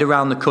 dotted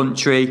around the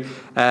country.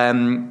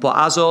 But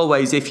as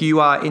always, if you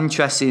are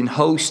interested in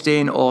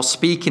hosting or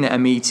speaking at a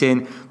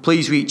meeting,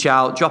 please reach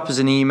out, drop us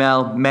an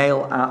email,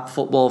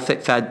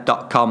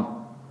 mail@footballfitfed.com.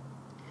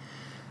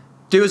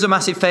 Do us a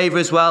massive favour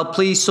as well.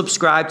 Please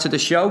subscribe to the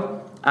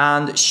show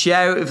and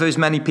share it with as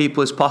many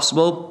people as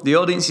possible. The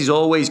audience is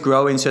always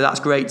growing, so that's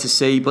great to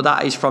see, but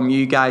that is from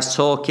you guys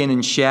talking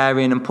and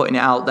sharing and putting it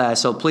out there.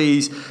 So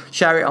please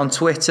share it on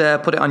Twitter,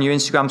 put it on your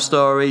Instagram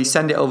story,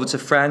 send it over to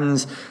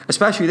friends.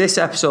 Especially this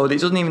episode, it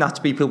doesn't even have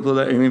to be people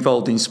that are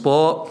involved in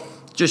sport.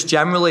 Just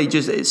generally,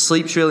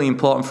 sleep's really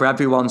important for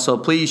everyone, so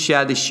please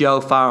share this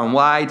show far and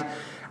wide.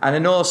 And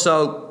then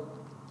also,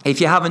 if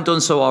you haven't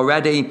done so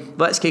already,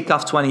 let's kick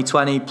off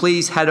 2020.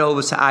 Please head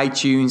over to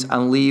iTunes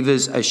and leave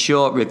us a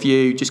short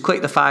review. Just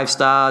click the 5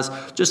 stars,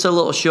 just a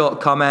little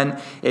short comment.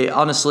 It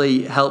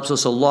honestly helps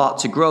us a lot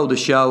to grow the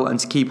show and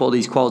to keep all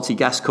these quality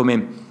guests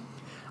coming.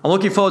 I'm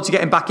looking forward to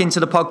getting back into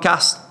the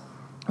podcast.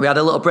 We had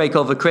a little break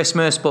over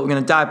Christmas, but we're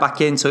going to dive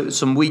back into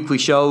some weekly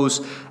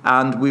shows,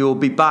 and we will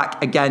be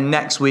back again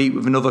next week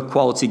with another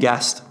quality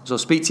guest. So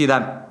speak to you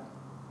then.